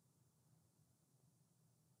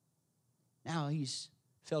 Now he's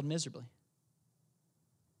failed miserably.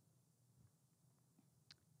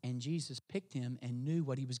 And Jesus picked him and knew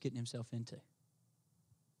what he was getting himself into.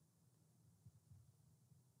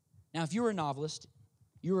 Now, if you were a novelist,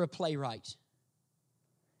 you were a playwright,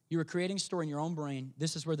 you were creating a story in your own brain,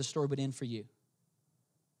 this is where the story would end for you.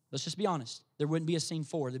 Let's just be honest. There wouldn't be a scene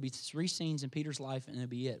 4. There'd be 3 scenes in Peter's life, and it'd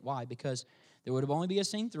be it. Why? Because there would have only be a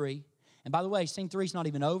scene 3. And by the way, scene 3 is not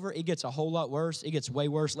even over. It gets a whole lot worse. It gets way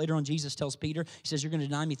worse. Later on, Jesus tells Peter, he says, you're going to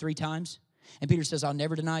deny me 3 times. And Peter says, I'll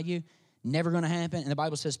never deny you. Never going to happen. And the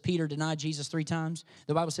Bible says Peter denied Jesus 3 times.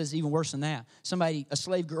 The Bible says even worse than that. A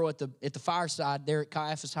slave girl at the fireside there at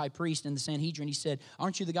Caiaphas, high priest in the Sanhedrin, he said,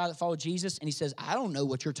 aren't you the guy that followed Jesus? And he says, I don't know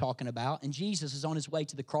what you're talking about. And Jesus is on his way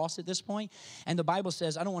to the cross at this point. And the Bible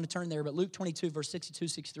says, I don't want to turn there, but Luke 22, verse 62,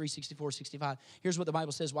 63, 64, 65. Here's what the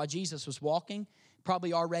Bible says. While Jesus was walking,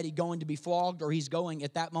 probably already going to be flogged, or he's going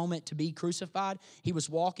at that moment to be crucified, he was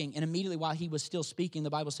walking, and immediately while he was still speaking, the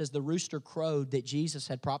Bible says the rooster crowed that Jesus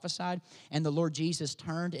had prophesied, and the Lord Jesus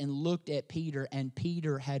turned and looked at Peter, and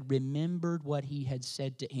Peter had remembered what he had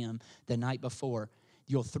said to him the night before.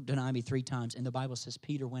 You'll deny me 3 times. And the Bible says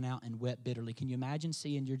Peter went out and wept bitterly. Can you imagine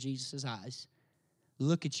seeing your Jesus' eyes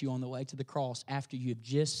look at you on the way to the cross after you've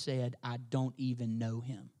just said, I don't even know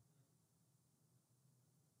him?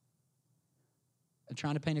 I'm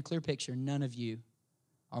trying to paint a clear picture. None of you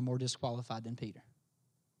are more disqualified than Peter.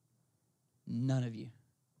 None of you.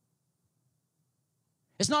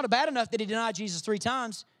 It's not bad enough that he denied Jesus 3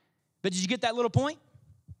 times, but did you get that little point?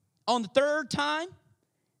 On the 3rd time,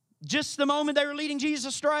 just the moment they were leading Jesus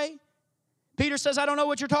astray, Peter says, I don't know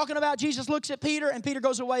what you're talking about. Jesus looks at Peter, and Peter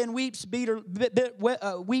goes away and weeps bitterly,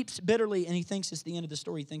 and he thinks it's the end of the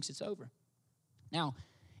story. He thinks it's over. Now,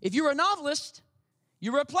 if you were a novelist,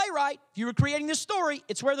 you were a playwright, if you were creating this story,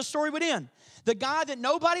 it's where the story would end. The guy that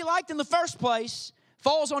nobody liked in the first place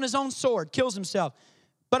falls on his own sword, kills himself.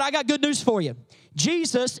 But I got good news for you.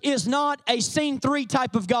 Jesus is not a scene 3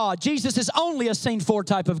 type of God. Jesus is only a scene 4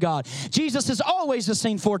 type of God. Jesus is always a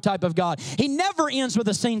scene 4 type of God. He never ends with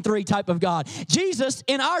a scene 3 type of God. Jesus,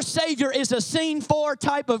 in our Savior, is a scene 4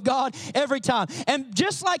 type of God every time. And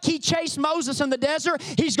just like he chased Moses in the desert,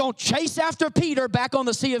 he's going to chase after Peter back on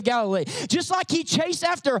the Sea of Galilee. Just like he chased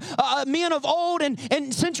after men of old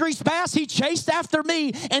and centuries past, he chased after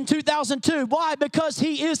me in 2002. Why? Because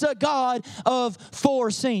he is a God of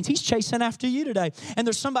 4 scenes. He's chasing after you today. And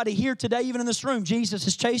there's somebody here today, even in this room, Jesus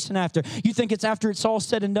is chasing after. You think it's after it's all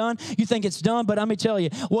said and done? You think it's done, but let me tell you,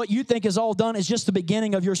 what you think is all done is just the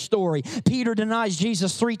beginning of your story. Peter denies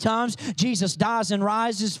Jesus 3 times. Jesus dies and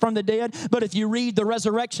rises from the dead. But if you read the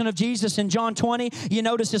resurrection of Jesus in John 20, you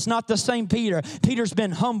notice it's not the same Peter. Peter's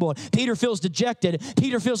been humbled. Peter feels dejected.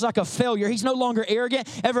 Peter feels like a failure. He's no longer arrogant.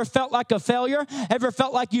 Ever felt like a failure? Ever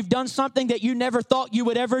felt like you've done something that you never thought you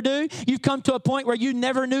would ever do? You've come to a point where you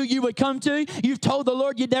never knew you would come to. You've told the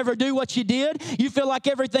Lord you'd never do what you did. You feel like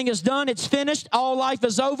everything is done. It's finished. All life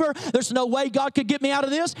is over. There's no way God could get me out of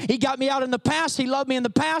this. He got me out in the past. He loved me in the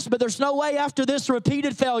past, but there's no way after this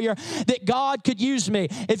repeated failure that God could use me.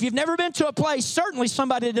 If you've never been to a place, certainly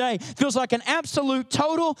somebody today feels like an absolute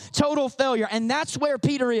total failure, and that's where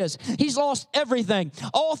Peter is. He's lost everything.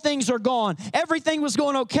 All things are gone. Everything was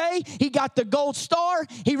going okay. He got the gold star.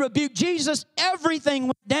 He rebuked Jesus. Everything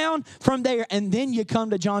went down from there, and then you come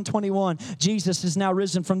to John 21. Jesus is now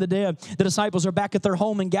risen from the dead. The disciples are back at their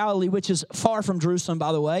home in Galilee, which is far from Jerusalem,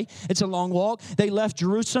 by the way. It's a long walk. They left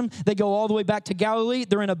Jerusalem. They go all the way back to Galilee.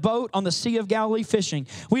 They're in a boat on the Sea of Galilee fishing.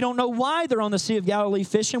 We don't know why they're on the Sea of Galilee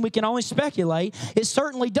fishing. We can only speculate. It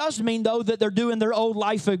certainly does mean, though, that they're doing their old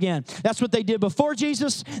life again. That's what they did before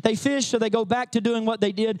Jesus. They fished, so they go back to doing what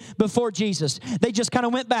they did before Jesus. They just kind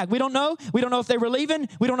of went back. We don't know. We don't know if they were leaving.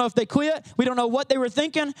 We don't know if they quit. We don't know what they were thinking.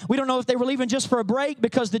 drinking. We don't know if they were leaving just for a break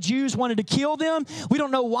because the Jews wanted to kill them. We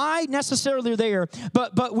don't know why necessarily they're there,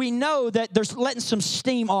 but we know that there's letting some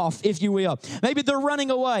steam off, if you will. Maybe they're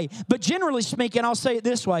running away. But generally speaking, I'll say it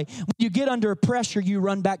this way. When you get under pressure, you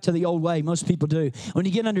run back to the old way. Most people do. When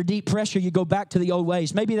you get under deep pressure, you go back to the old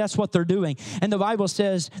ways. Maybe that's what they're doing. And the Bible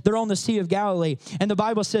says they're on the Sea of Galilee. And the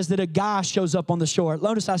Bible says that a guy shows up on the shore.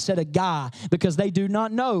 Notice I said a guy because they do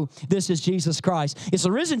not know this is Jesus Christ. It's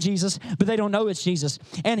the risen Jesus, but they don't know it's Jesus.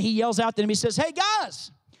 And he yells out to them. He says, hey,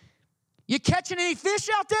 guys, you catching any fish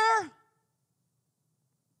out there?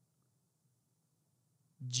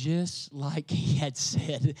 Just like he had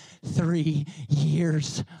said 3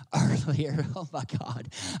 years earlier. Oh, my God.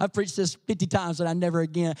 I've preached this 50 times, and I never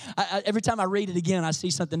again. Every time I read it again, I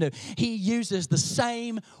see something new. He uses the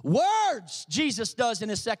same words Jesus does in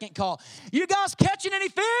his second call. You guys catching any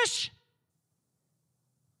fish?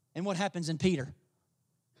 And what happens in Peter?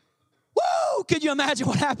 Woo! Could you imagine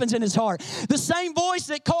what happens in his heart? The same voice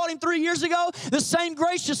that called him 3 years ago, the same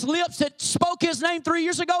gracious lips that spoke his name 3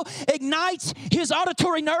 years ago, ignites his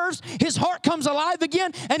auditory nerves. His heart comes alive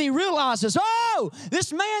again, and he realizes, oh,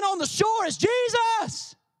 this man on the shore is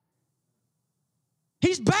Jesus.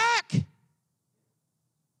 He's back.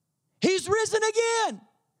 He's risen again.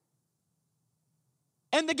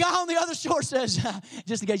 And the guy on the other shore says,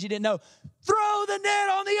 just in case you didn't know, throw the net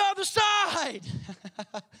on the other side.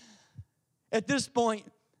 At this point,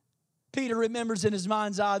 Peter remembers in his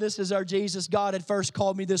mind's eye, this is our Jesus. God had first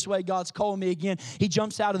called me this way. God's calling me again. He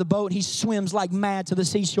jumps out of the boat and he swims like mad to the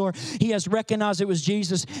seashore. He has recognized it was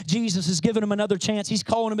Jesus. Jesus has given him another chance. He's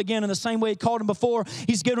calling him again in the same way he called him before.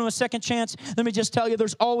 He's given him a second chance. Let me just tell you,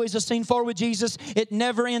 there's always a scene 4 with Jesus. It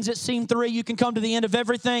never ends at scene 3. You can come to the end of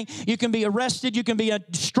everything. You can be arrested. You can be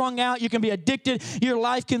strung out. You can be addicted. Your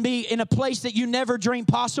life can be in a place that you never dreamed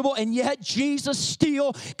possible. And yet Jesus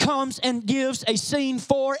still comes and gives a scene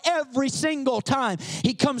 4 every single time.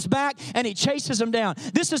 He comes back and he chases him down.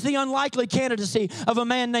 This is the unlikely candidacy of a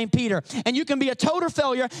man named Peter. And you can be a total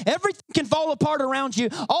failure. Everything can fall apart around you.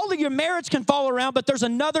 All of your marriage can fall around, but there's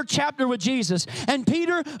another chapter with Jesus. And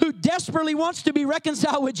Peter, who desperately wants to be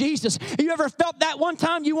reconciled with Jesus. You ever felt that one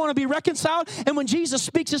time you want to be reconciled? And when Jesus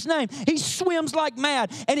speaks his name, he swims like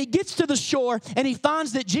mad. And he gets to the shore and he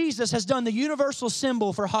finds that Jesus has done the universal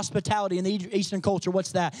symbol for hospitality in the Eastern culture.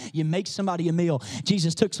 What's that? You make somebody a meal.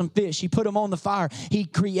 Jesus took some fish. He put them on the fire. He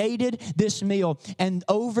created this meal. And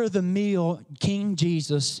over the meal, King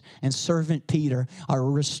Jesus and servant Peter are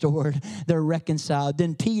restored. They're reconciled.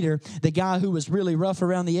 Then Peter, the guy who was really rough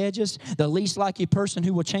around the edges, the least likely person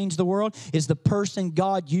who will change the world, is the person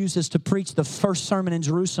God uses to preach the first sermon in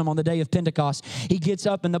Jerusalem on the day of Pentecost. He gets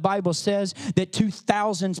up and the Bible says that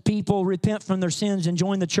 2,000 people repent from their sins and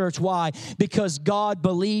join the church. Why? Because God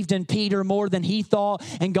believed in Peter more than he thought,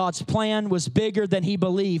 and God's plan was bigger than he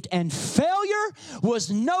believed. And failure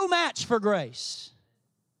was no match for grace.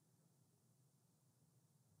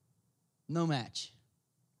 No match.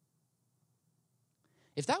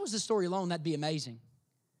 If that was the story alone, that'd be amazing.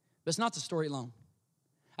 But it's not the story alone.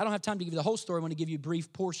 I don't have time to give you the whole story. I want to give you a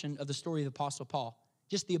brief portion of the story of the Apostle Paul,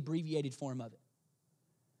 just the abbreviated form of it.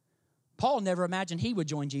 Paul never imagined he would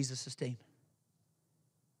join Jesus' team.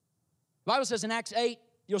 The Bible says in Acts 8,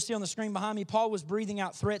 you'll see on the screen behind me, Paul was breathing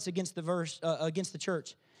out threats against the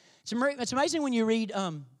church. It's amazing when you read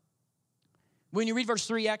verse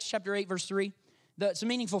 3, Acts chapter 8, verse 3. It's a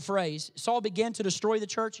meaningful phrase. Saul began to destroy the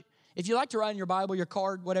church. If you like to write in your Bible, your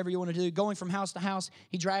card, whatever you want to do, going from house to house,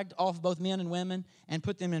 he dragged off both men and women and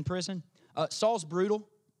put them in prison. Saul's brutal.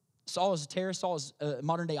 Saul is a terrorist. Saul is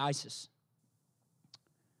modern-day ISIS.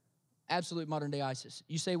 Absolute modern-day ISIS.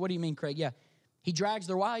 You say, what do you mean, Craig? Yeah. He drags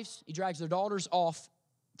their wives. He drags their daughters off,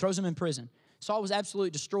 throws them in prison. Saul was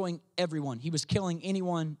absolutely destroying everyone. He was killing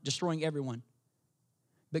anyone, destroying everyone.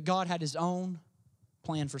 But God had his own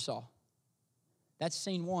plan for Saul. That's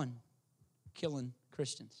scene 1, killing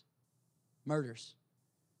Christians, murders.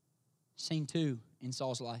 Scene 2 in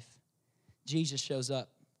Saul's life, Jesus shows up.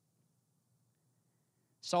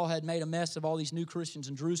 Saul had made a mess of all these new Christians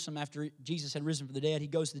in Jerusalem after Jesus had risen from the dead. He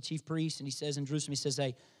goes to the chief priest and he says in Jerusalem, he says,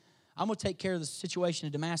 hey, I'm going to take care of the situation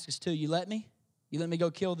in Damascus too. You let me? You let me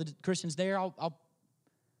go kill the Christians there? I'll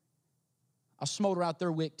smolder out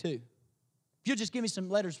their wick too. If you'll just give me some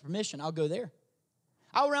letters of permission, I'll go there.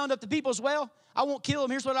 I'll round up the people as well. I won't kill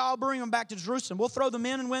them. Here's what I'll bring them back to Jerusalem. We'll throw the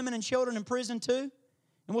men and women and children in prison too.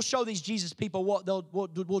 And we'll show these Jesus people what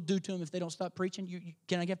we'll do to them if they don't stop preaching.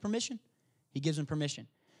 Can I get permission? He gives them permission.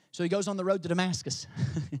 So he goes on the road to Damascus.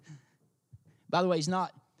 By the way, he's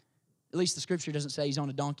not, at least the scripture doesn't say he's on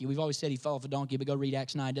a donkey. We've always said he fell off a donkey, but go read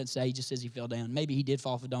Acts 9. It doesn't say, he just says he fell down. Maybe he did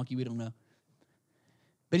fall off a donkey. We don't know.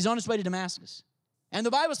 But he's on his way to Damascus. And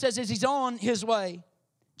the Bible says as he's on his way,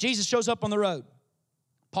 Jesus shows up on the road.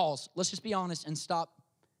 Pause. Let's just be honest and stop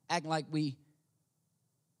acting like we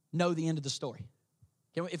know the end of the story.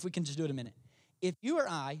 If we can just do it a minute. If you or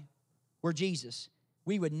I were Jesus,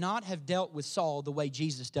 we would not have dealt with Saul the way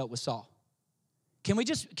Jesus dealt with Saul. Can we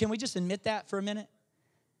just admit that for a minute?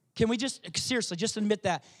 Can we just, seriously, just admit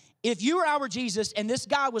that? If you or I were Jesus and this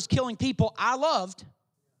guy was killing people I loved,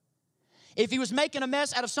 if he was making a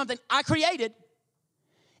mess out of something I created,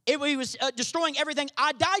 if he was destroying everything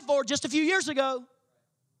I died for just a few years ago,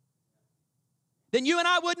 then you and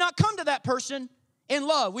I would not come to that person in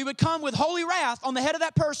love. We would come with holy wrath on the head of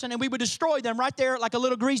that person, and we would destroy them right there like a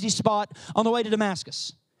little greasy spot on the way to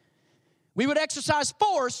Damascus. We would exercise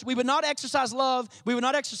force. We would not exercise love. We would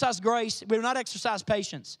not exercise grace. We would not exercise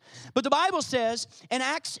patience. But the Bible says in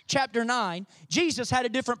Acts chapter 9, Jesus had a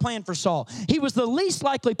different plan for Saul. He was the least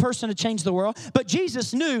likely person to change the world, but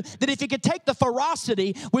Jesus knew that if he could take the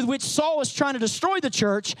ferocity with which Saul was trying to destroy the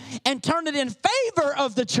church and turn it in favor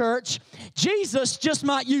of the church, Jesus just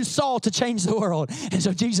might use Saul to change the world. And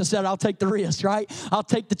so Jesus said, I'll take the risk, right? I'll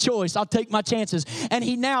take the choice. I'll take my chances. And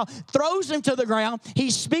he now throws him to the ground. He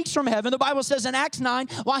speaks from heaven. The Bible says in Acts 9,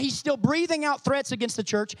 while he's still breathing out threats against the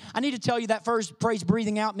church, I need to tell you that first phrase,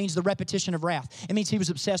 breathing out, means the repetition of wrath. It means he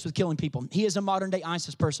was obsessed with killing people. He is a modern-day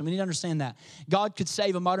ISIS person. We need to understand that. God could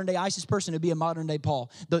save a modern-day ISIS person. It would be a modern-day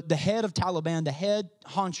Paul. The head of Taliban, the head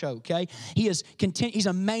honcho, okay? He's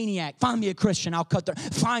a maniac. Find me a Christian. I'll cut their...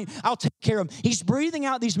 Fine, I'll take care of him. He's breathing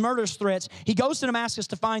out these murderous threats. He goes to Damascus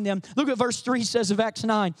to find them. Look at verse 3 says of Acts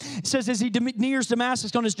 9. It says, as he nears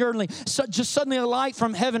Damascus on his journey, just suddenly a light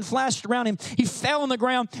from heaven flashed around him. He fell on the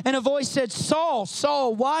ground, and a voice said, Saul,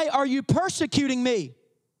 Saul, why are you persecuting me?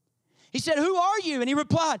 He said, who are you? And he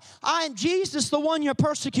replied, I am Jesus, the one you're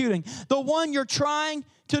persecuting, the one you're trying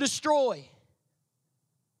to destroy.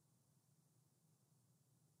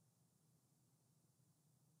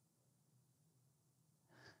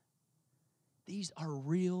 These are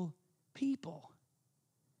real people.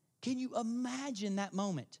 Can you imagine that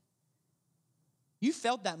moment? You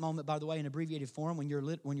felt that moment, by the way, in abbreviated form when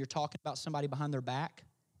you're talking about somebody behind their back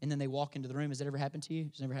and then they walk into the room. Has that ever happened to you?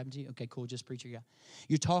 Has it ever happened to you? Okay, cool, just preacher guy.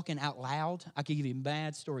 You're talking out loud. I could give you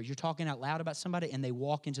bad stories. You're talking out loud about somebody and they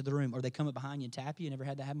walk into the room or they come up behind you and tap you. You never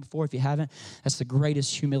had that happen before? If you haven't, that's the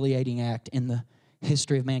greatest humiliating act in the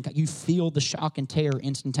history of mankind. You feel the shock and terror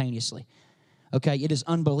instantaneously. Okay, it is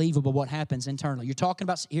unbelievable what happens internally. You're talking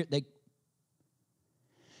about, you're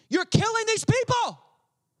killing these people.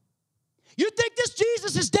 You think this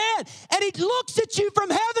Jesus is dead, and he looks at you from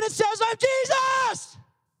heaven and says, I'm Jesus.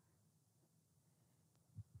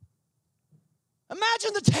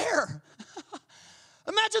 Imagine the terror.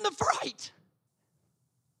 Imagine the fright.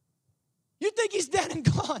 You think he's dead and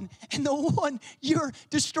gone, and the one you're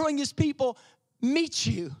destroying his people meets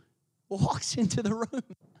you, walks into the room.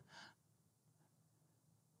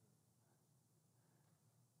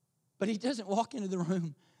 But he doesn't walk into the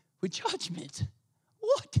room with judgment.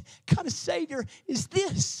 What kind of Savior is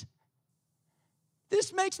this?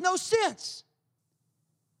 This makes no sense.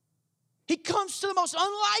 He comes to the most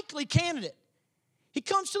unlikely candidate. He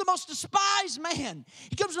comes to the most despised man.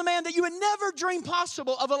 He comes to the man that you would never dream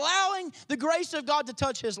possible of allowing the grace of God to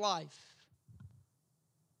touch his life.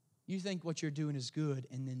 You think what you're doing is good,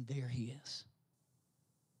 and then there he is.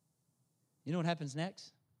 You know what happens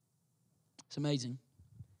next? It's amazing.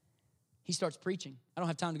 He starts preaching. I don't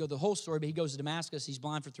have time to go through the whole story, but he goes to Damascus. He's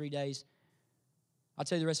blind for 3 days. I'll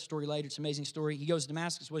tell you the rest of the story later. It's an amazing story. He goes to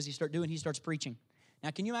Damascus. What does he start doing? He starts preaching.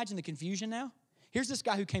 Now, can you imagine the confusion now? Here's this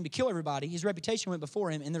guy who came to kill everybody. His reputation went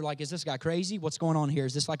before him, and they're like, is this guy crazy? What's going on here?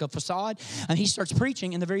 Is this like a facade? And he starts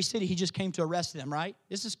preaching in the very city he just came to arrest them, right?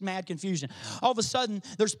 This is mad confusion. All of a sudden,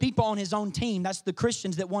 there's people on his own team. That's the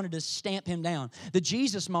Christians that wanted to stamp him down. The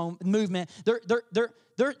Jesus movement,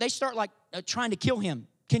 they start like trying to kill him.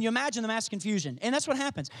 Can you imagine the mass confusion? And that's what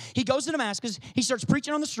happens. He goes to Damascus. He starts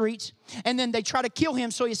preaching on the streets, and then they try to kill him,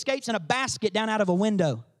 so he escapes in a basket down out of a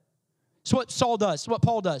window. That's what Saul does. That's what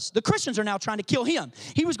Paul does. The Christians are now trying to kill him.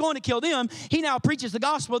 He was going to kill them. He now preaches the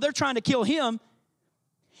gospel. They're trying to kill him.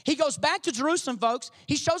 He goes back to Jerusalem, folks.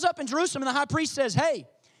 He shows up in Jerusalem, and the high priest says, hey,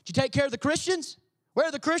 did you take care of the Christians? Where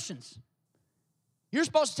are the Christians? You're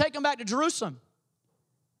supposed to take them back to Jerusalem.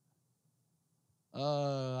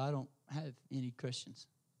 I don't have any Christians.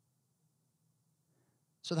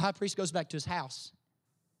 So the high priest goes back to his house.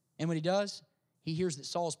 And when he does, he hears that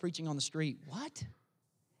Saul's preaching on the street. What?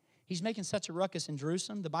 He's making such a ruckus in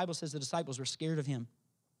Jerusalem. The Bible says the disciples were scared of him.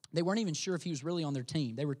 They weren't even sure if he was really on their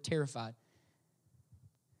team. They were terrified.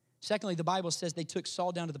 Secondly, the Bible says they took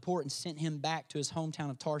Saul down to the port and sent him back to his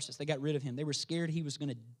hometown of Tarsus. They got rid of him. They were scared he was going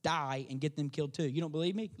to die and get them killed too. You don't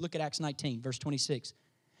believe me? Look at Acts 19, verse 26.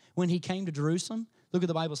 When he came to Jerusalem, look what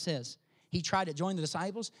the Bible says. He tried to join the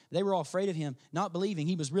disciples. They were all afraid of him, not believing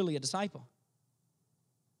he was really a disciple.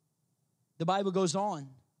 The Bible goes on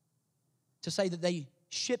to say that they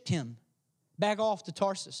shipped him back off to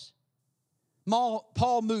Tarsus.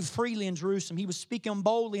 Paul moved freely in Jerusalem. He was speaking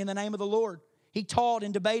boldly in the name of the Lord. He taught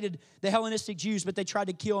and debated the Hellenistic Jews, but they tried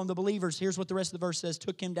to kill him. The believers, here's what the rest of the verse says,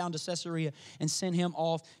 took him down to Caesarea and sent him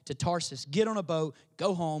off to Tarsus. Get on a boat,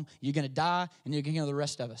 go home, you're going to die, and you're going to kill the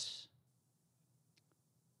rest of us.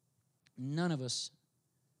 None of us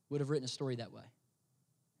would have written a story that way.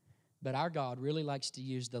 But our God really likes to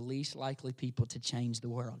use the least likely people to change the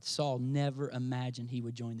world. Saul never imagined he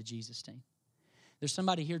would join the Jesus team. There's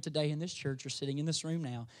somebody here today in this church or sitting in this room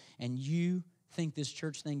now, and you think this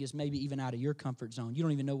church thing is maybe even out of your comfort zone. You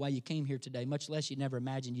don't even know why you came here today, much less you never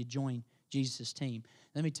imagined you'd join Jesus' team.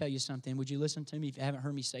 Let me tell you something. Would you listen to me if you haven't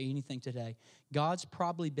heard me say anything today? God's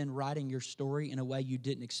probably been writing your story in a way you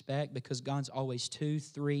didn't expect because God's always 2,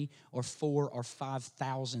 3, or 4, or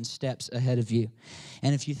 5,000 steps ahead of you.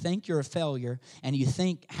 And if you think you're a failure and you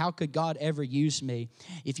think, how could God ever use me?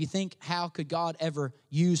 If you think, how could God ever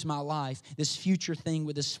use my life? This future thing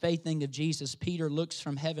with this faith thing of Jesus, Peter looks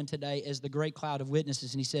from heaven today as the great cloud of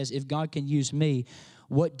witnesses and he says, if God can use me,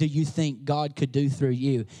 what do you think God could do through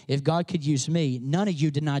you? If God could use me, none of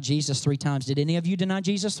you denied Jesus 3 times. Did any of you deny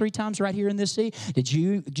Jesus 3 times right here in this seat? Did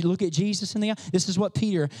you look at Jesus in the eye? This is what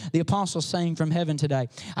Peter, the apostle, is saying from heaven today.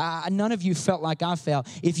 None of you felt like I felt.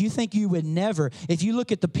 If you think you would never, if you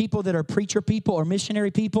look at the people that are preacher people or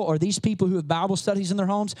missionary people or these people who have Bible studies in their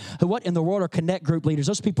homes, what in the world are connect group leaders?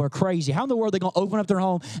 Those people are crazy. How in the world are they going to open up their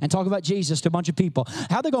home and talk about Jesus to a bunch of people?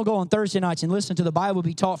 How are they going to go on Thursday nights and listen to the Bible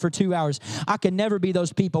be taught for 2 hours? I could never be those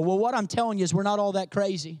people. Well, what I'm telling you is we're not all that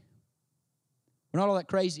crazy. We're not all that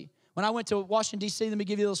crazy. When I went to Washington, D.C., let me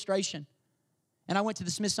give you an illustration. And I went to the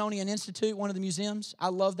Smithsonian Institute, one of the museums. I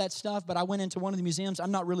love that stuff, but I went into one of the museums. I'm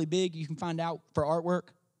not really big. You can find out for artwork.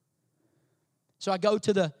 So I go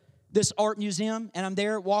to this art museum, and I'm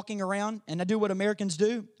there walking around, and I do what Americans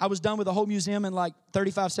do. I was done with the whole museum in like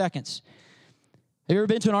 35 seconds. Have you ever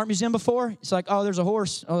been to an art museum before? It's like, oh, there's a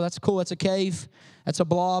horse. Oh, that's cool. That's a cave. That's a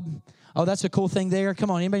blob. Oh, that's a cool thing there.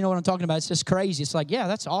 Come on, anybody know what I'm talking about? It's just crazy. It's like, yeah,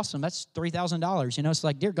 that's awesome. That's $3,000. You know, it's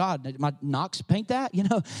like, dear God, did my Knox paint that? You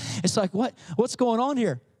know, it's like, what's going on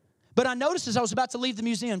here? But I noticed as I was about to leave the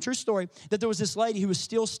museum, true story, that there was this lady who was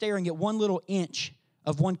still staring at one little inch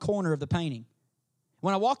of one corner of the painting.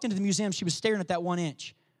 When I walked into the museum, she was staring at that 1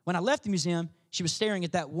 inch. When I left the museum, she was staring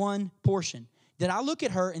at that one portion. Did I look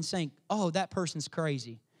at her and think, oh, that person's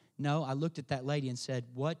crazy? No, I looked at that lady and said,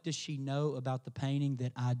 what does she know about the painting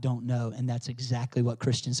that I don't know? And that's exactly what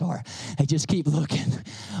Christians are. They just keep looking.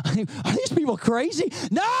 Are these people crazy?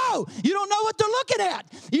 No, you don't know what they're looking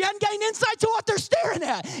at. You haven't gained insight to what they're staring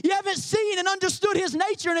at. You haven't seen and understood his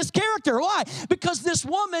nature and his character. Why? Because this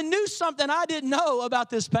woman knew something I didn't know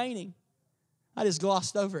about this painting. I just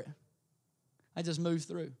glossed over it. I just moved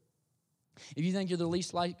through. If you think you're the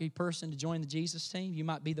least likely person to join the Jesus team, you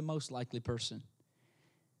might be the most likely person.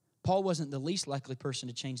 Paul wasn't the least likely person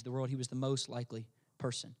to change the world. He was the most likely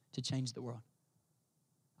person to change the world.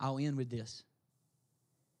 I'll end with this.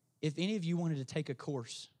 If any of you wanted to take a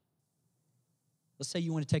course, let's say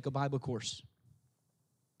you want to take a Bible course.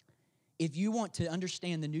 If you want to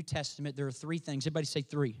understand the New Testament, there are 3 things. Everybody say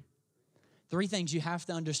 3. 3 things you have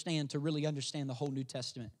to understand to really understand the whole New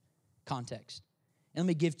Testament context. And let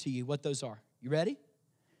me give to you what those are. You ready?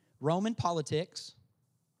 Roman politics,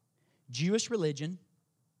 Jewish religion,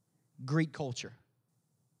 Greek culture.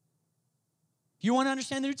 If you want to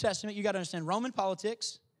understand the New Testament, you got to understand Roman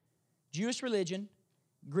politics, Jewish religion,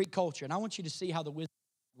 Greek culture. And I want you to see how the wisdom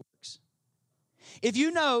works. If you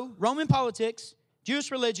know Roman politics, Jewish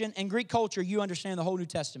religion, and Greek culture, you understand the whole New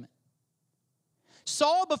Testament.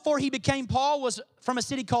 Saul, before he became Paul, was from a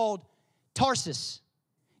city called Tarsus.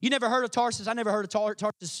 You never heard of Tarsus? I never heard of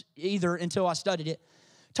Tarsus either until I studied it.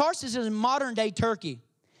 Tarsus is in modern-day Turkey.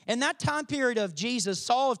 In that time period of Jesus,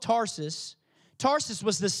 Saul of Tarsus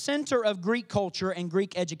was the center of Greek culture and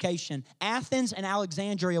Greek education. Athens and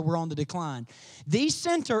Alexandria were on the decline. The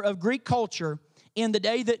center of Greek culture in the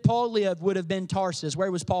day that Paul lived would have been Tarsus.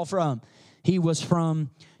 Where was Paul from? He was from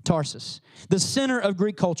Tarsus. The center of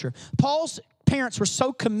Greek culture. Paul's parents were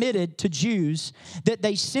so committed to Jews that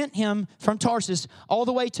they sent him from Tarsus all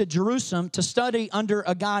the way to Jerusalem to study under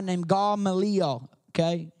a guy named Gamaliel.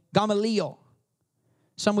 Okay? Gamaliel.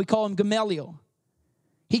 Some we call him Gamaliel.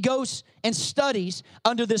 he goes and studies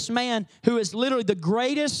under this man who is literally the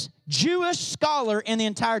greatest Jewish scholar in the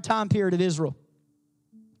entire time period of Israel.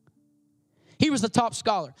 He was the top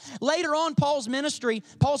scholar. Later on, Paul's ministry,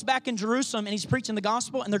 Paul's back in Jerusalem, and he's preaching the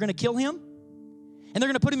gospel, and they're going to kill him. And they're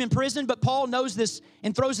going to put him in prison, but Paul knows this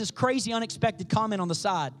and throws this crazy, unexpected comment on the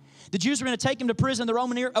side. The Jews were going to take him to prison. The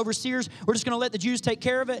Roman overseers were just going to let the Jews take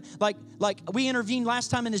care of it. Like we intervened last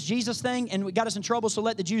time in this Jesus thing, and it got us in trouble, so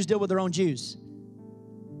let the Jews deal with their own Jews.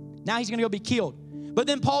 Now he's going to go be killed. But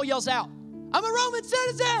then Paul yells out, I'm a Roman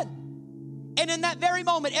citizen. And in that very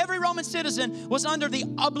moment, every Roman citizen was under the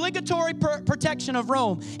obligatory protection of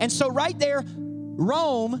Rome. And so right there,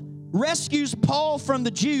 Rome rescues Paul from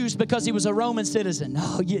the Jews because he was a Roman citizen.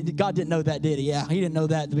 Oh, God didn't know that, did he? Yeah, he didn't know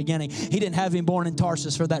that at the beginning. He didn't have him born in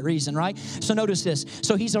Tarsus for that reason, right? So notice this.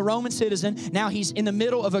 So he's a Roman citizen. Now he's in the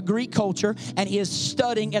middle of a Greek culture, and he is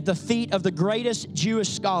studying at the feet of the greatest Jewish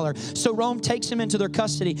scholar. So Rome takes him into their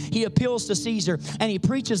custody. He appeals to Caesar, and he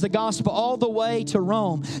preaches the gospel all the way to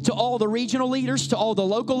Rome, to all the regional leaders, to all the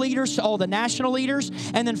local leaders, to all the national leaders.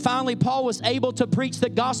 And then finally, Paul was able to preach the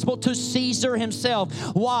gospel to Caesar himself.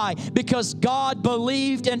 Why? Because God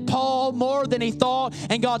believed in Paul more than he thought,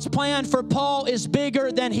 and God's plan for Paul is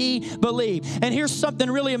bigger than he believed. And here's something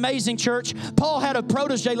really amazing, church. Paul had a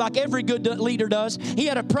protege like every good leader does. He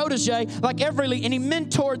had a protege like every leader, and he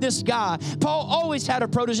mentored this guy. Paul always had a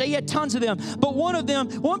protege. He had tons of them. But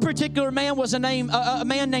one particular man was a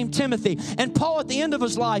man named Timothy. And Paul, at the end of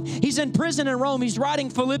his life, he's in prison in Rome. He's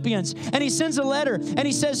writing Philippians, and he sends a letter, and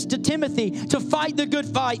he says to Timothy to fight the good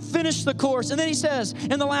fight, finish the course. And then he says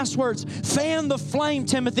in the last words, fan the flame,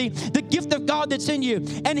 Timothy, the gift of God that's in you.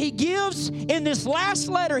 And he gives in this last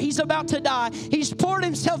letter, he's about to die. He's poured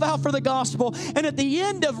himself out for the gospel. And at the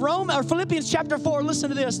end of Philippians chapter 4, listen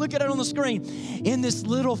to this. Look at it on the screen. In this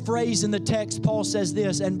little phrase in the text, Paul says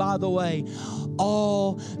this, and by the way,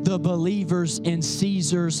 all the believers in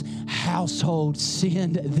Caesar's household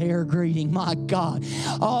send their greeting. My God.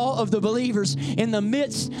 All of the believers in the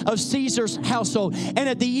midst of Caesar's household. And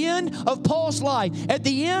at the end of Paul's life, at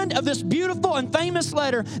the end of this beautiful and famous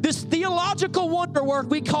letter, this theological wonder work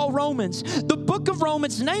we call Romans, the book of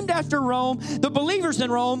Romans, named after Rome, the believers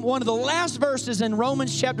in Rome, one of the last verses in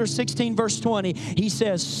Romans chapter 16, verse 20, he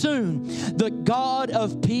says, soon the God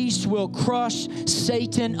of peace will crush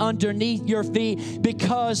Satan underneath your feet,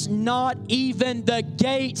 because not even the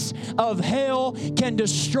gates of hell can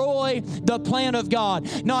destroy the plan of God.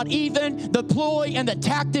 Not even the ploy and the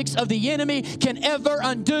tactics of the enemy can ever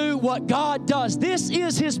undo what God does. This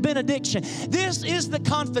is his benediction. This is the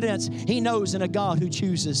confidence he knows in a God who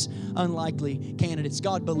chooses unlikely candidates.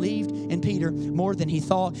 God believed in Peter more than he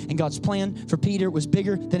thought, and God's plan for Peter was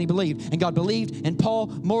bigger than he believed. And God believed in Paul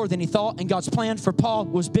more than he thought, and God's plan for Paul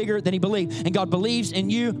was bigger than he believed. And God believes in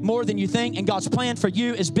you more than you think, and God's plan for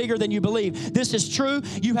you is bigger than you believe. This is true.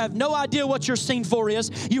 You have no idea what your scene for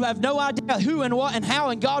is. You have no idea who and what and how,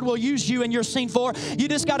 and God will use you in your scene for. You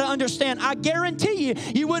just got to understand, I guarantee you,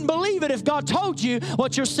 you wouldn't believe it if God told you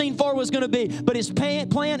what your scene for was going to be. But his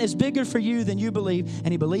plan is bigger for you than you believe, and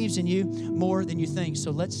he believes in you more than you think.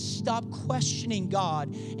 So let's stop questioning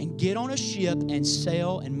God and get on a ship and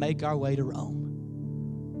sail and make our way to Rome.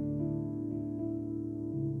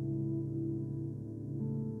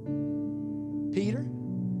 Peter,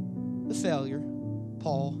 the failure.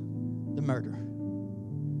 Paul, the murderer.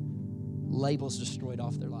 Labels destroyed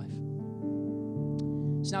off their life.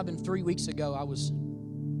 It's now been 3 weeks ago. I was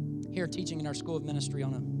here teaching in our school of ministry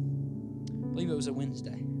on I believe it was a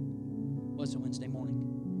Wednesday. It was a Wednesday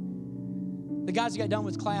morning. The guys got done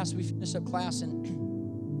with class. We finished up class,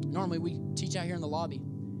 and normally we teach out here in the lobby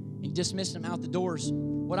and dismiss them out the doors.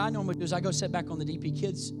 What I normally do is I go sit back on the DP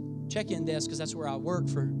Kids check-in desk, because that's where I work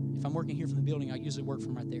for. If I'm working here from the building, I usually work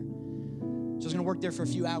from right there. So I was going to work there for a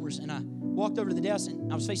few hours, and I walked over to the desk,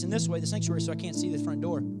 and I was facing this way, the sanctuary, so I can't see the front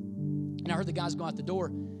door. And I heard the guys go out the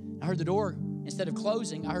door. I heard the door, instead of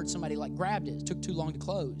closing, I heard somebody grabbed it. It took too long to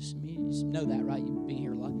close. I mean, you know that, right? You've been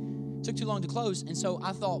here a lot. It took too long to close, and so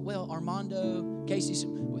I thought, well, Armando, Casey,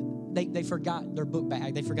 they forgot their book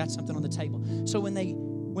bag. They forgot something on the table. So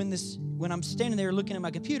when I'm standing there looking at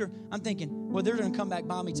my computer, I'm thinking, well, they're going to come back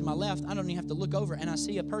by me to my left. I don't even have to look over, and I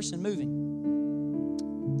see a person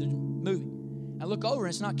moving. They're moving. I look over, and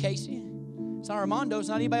it's not Casey. It's not Armando. It's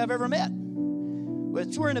not anybody I've ever met.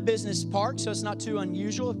 We're in a business park, so it's not too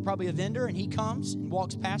unusual. Probably a vendor, and he comes and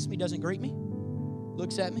walks past me, doesn't greet me,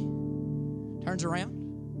 looks at me, turns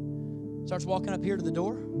around, starts walking up here to the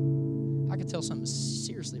door. I could tell something's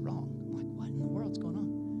seriously wrong. I'm like, what in the world's going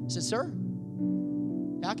on? I said, sir,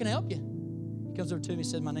 how can I help you? He comes over to me and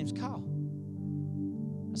said, my name's Kyle.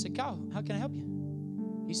 I said, Kyle, how can I help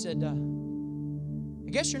you? He said,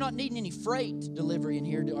 I guess you're not needing any freight delivery in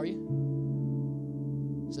here, are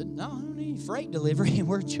you? I said, no, I don't need any freight delivery.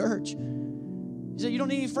 We're a church. He said, you don't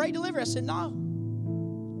need any freight delivery? I said,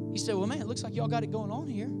 no. He said, well, man, it looks like y'all got it going on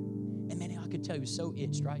here. And man, I could tell he was so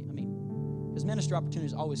itched, right? I mean, because ministry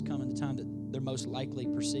opportunities always come in the time that they're most likely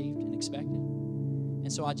perceived and expected.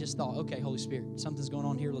 And so I just thought, okay, Holy Spirit, something's going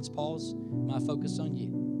on here. Let's pause. My focus on you.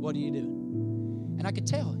 What are you doing? And I could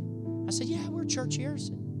tell. I said, yeah, we're a church here. I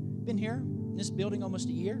said, been here in this building almost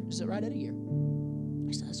a year. Is it right at a year?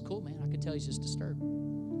 He said, that's cool, man. I could tell he's just disturbed.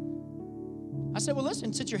 I said, well,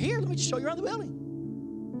 listen, since you're here, let me just show you around the building.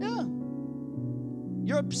 Yeah.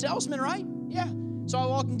 You're a salesman, right? Yeah. So I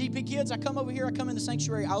walk in DP Kids. I come over here. I come in the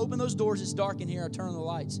sanctuary. I open those doors. It's dark in here. I turn on the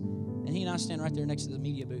lights. And he and I stand right there next to the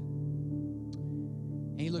media booth.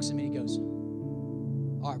 And he looks at me and he goes,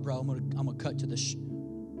 all right, bro, I'm gonna cut to the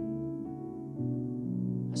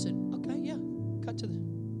I said, okay, yeah, cut to the.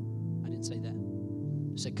 I didn't say that.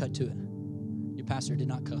 I said, cut to it. Your pastor did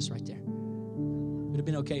not cuss right there. It would have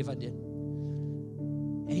been okay if I did.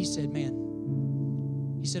 And he said, man,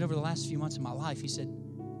 he said, over the last few months of my life, he said,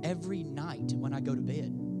 every night when I go to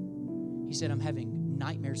bed, he said, I'm having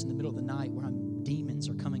nightmares in the middle of the night where demons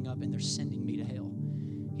are coming up and they're sending me to hell.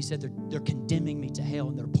 He said, they're condemning me to hell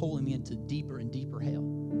and they're pulling me into deeper and deeper hell.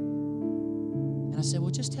 And I said,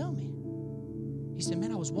 well, just tell me. He said,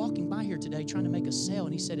 man, I was walking by here today trying to make a sale.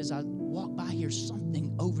 And he said, as I walked by here,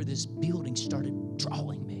 something over this building started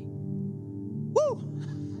drawing me. Woo!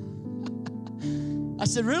 I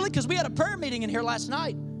said, really? Because we had a prayer meeting in here last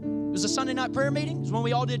night. It was a Sunday night prayer meeting. It was when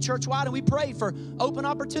we all did church-wide, and we prayed for open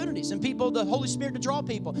opportunities and people, the Holy Spirit to draw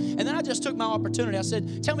people. And then I just took my opportunity. I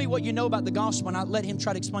said, tell me what you know about the gospel. And I let him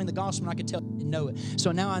try to explain the gospel, and I could tell and know it.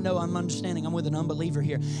 So now I know I'm understanding I'm with an unbeliever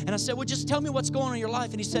here. And I said, well, just tell me what's going on in your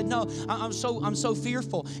life. And he said, no, I'm so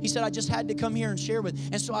fearful. He said, I just had to come here and share with.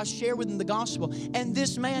 And so I shared with him the gospel. And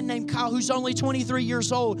this man named Kyle, who's only 23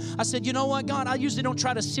 years old, I said, you know what, God, I usually don't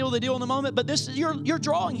try to seal the deal in the moment, but this is you're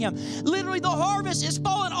drawing him. Literally, the harvest is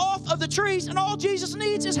falling off of the trees, and all Jesus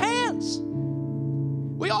needs is hands.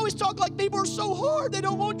 We always talk like people are so hard, they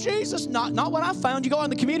don't want Jesus. Not what I found. You go out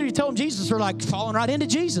in the community, tell them Jesus, they're like falling right into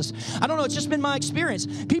Jesus. I don't know, it's just been my experience.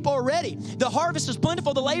 People are ready. The harvest is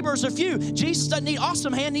plentiful, the laborers are few. Jesus doesn't need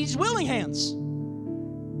awesome hands, he needs willing hands.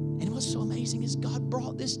 And what's so amazing is God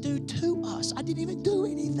brought this dude to us. I didn't even do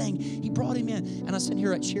anything. He brought him in. And I sat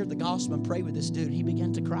here, I shared the gospel and prayed with this dude. He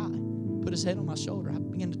began to cry. Put his head on my shoulder. I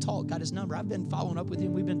began to talk, got his number. I've been following up with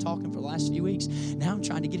him. We've been talking for the last few weeks. Now I'm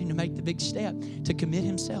trying to get him to make the big step, to commit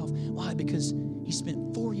himself. Why? Because he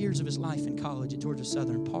spent 4 years of his life in college at Georgia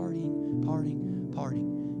Southern partying.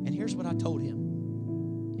 And here's what I told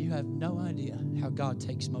him. You have no idea how God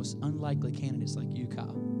takes most unlikely candidates like you,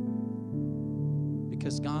 Kyle.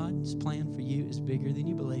 Because God's plan for you is bigger than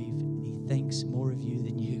you believe, and he thinks more of you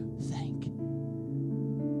than you think.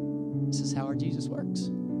 This is how our Jesus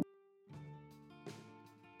works.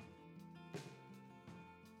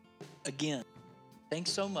 Again, thanks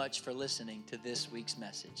so much for listening to this week's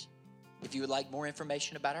message. If you would like more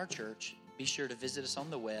information about our church, be sure to visit us on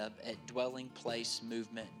the web at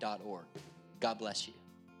dwellingplacemovement.org. God bless you.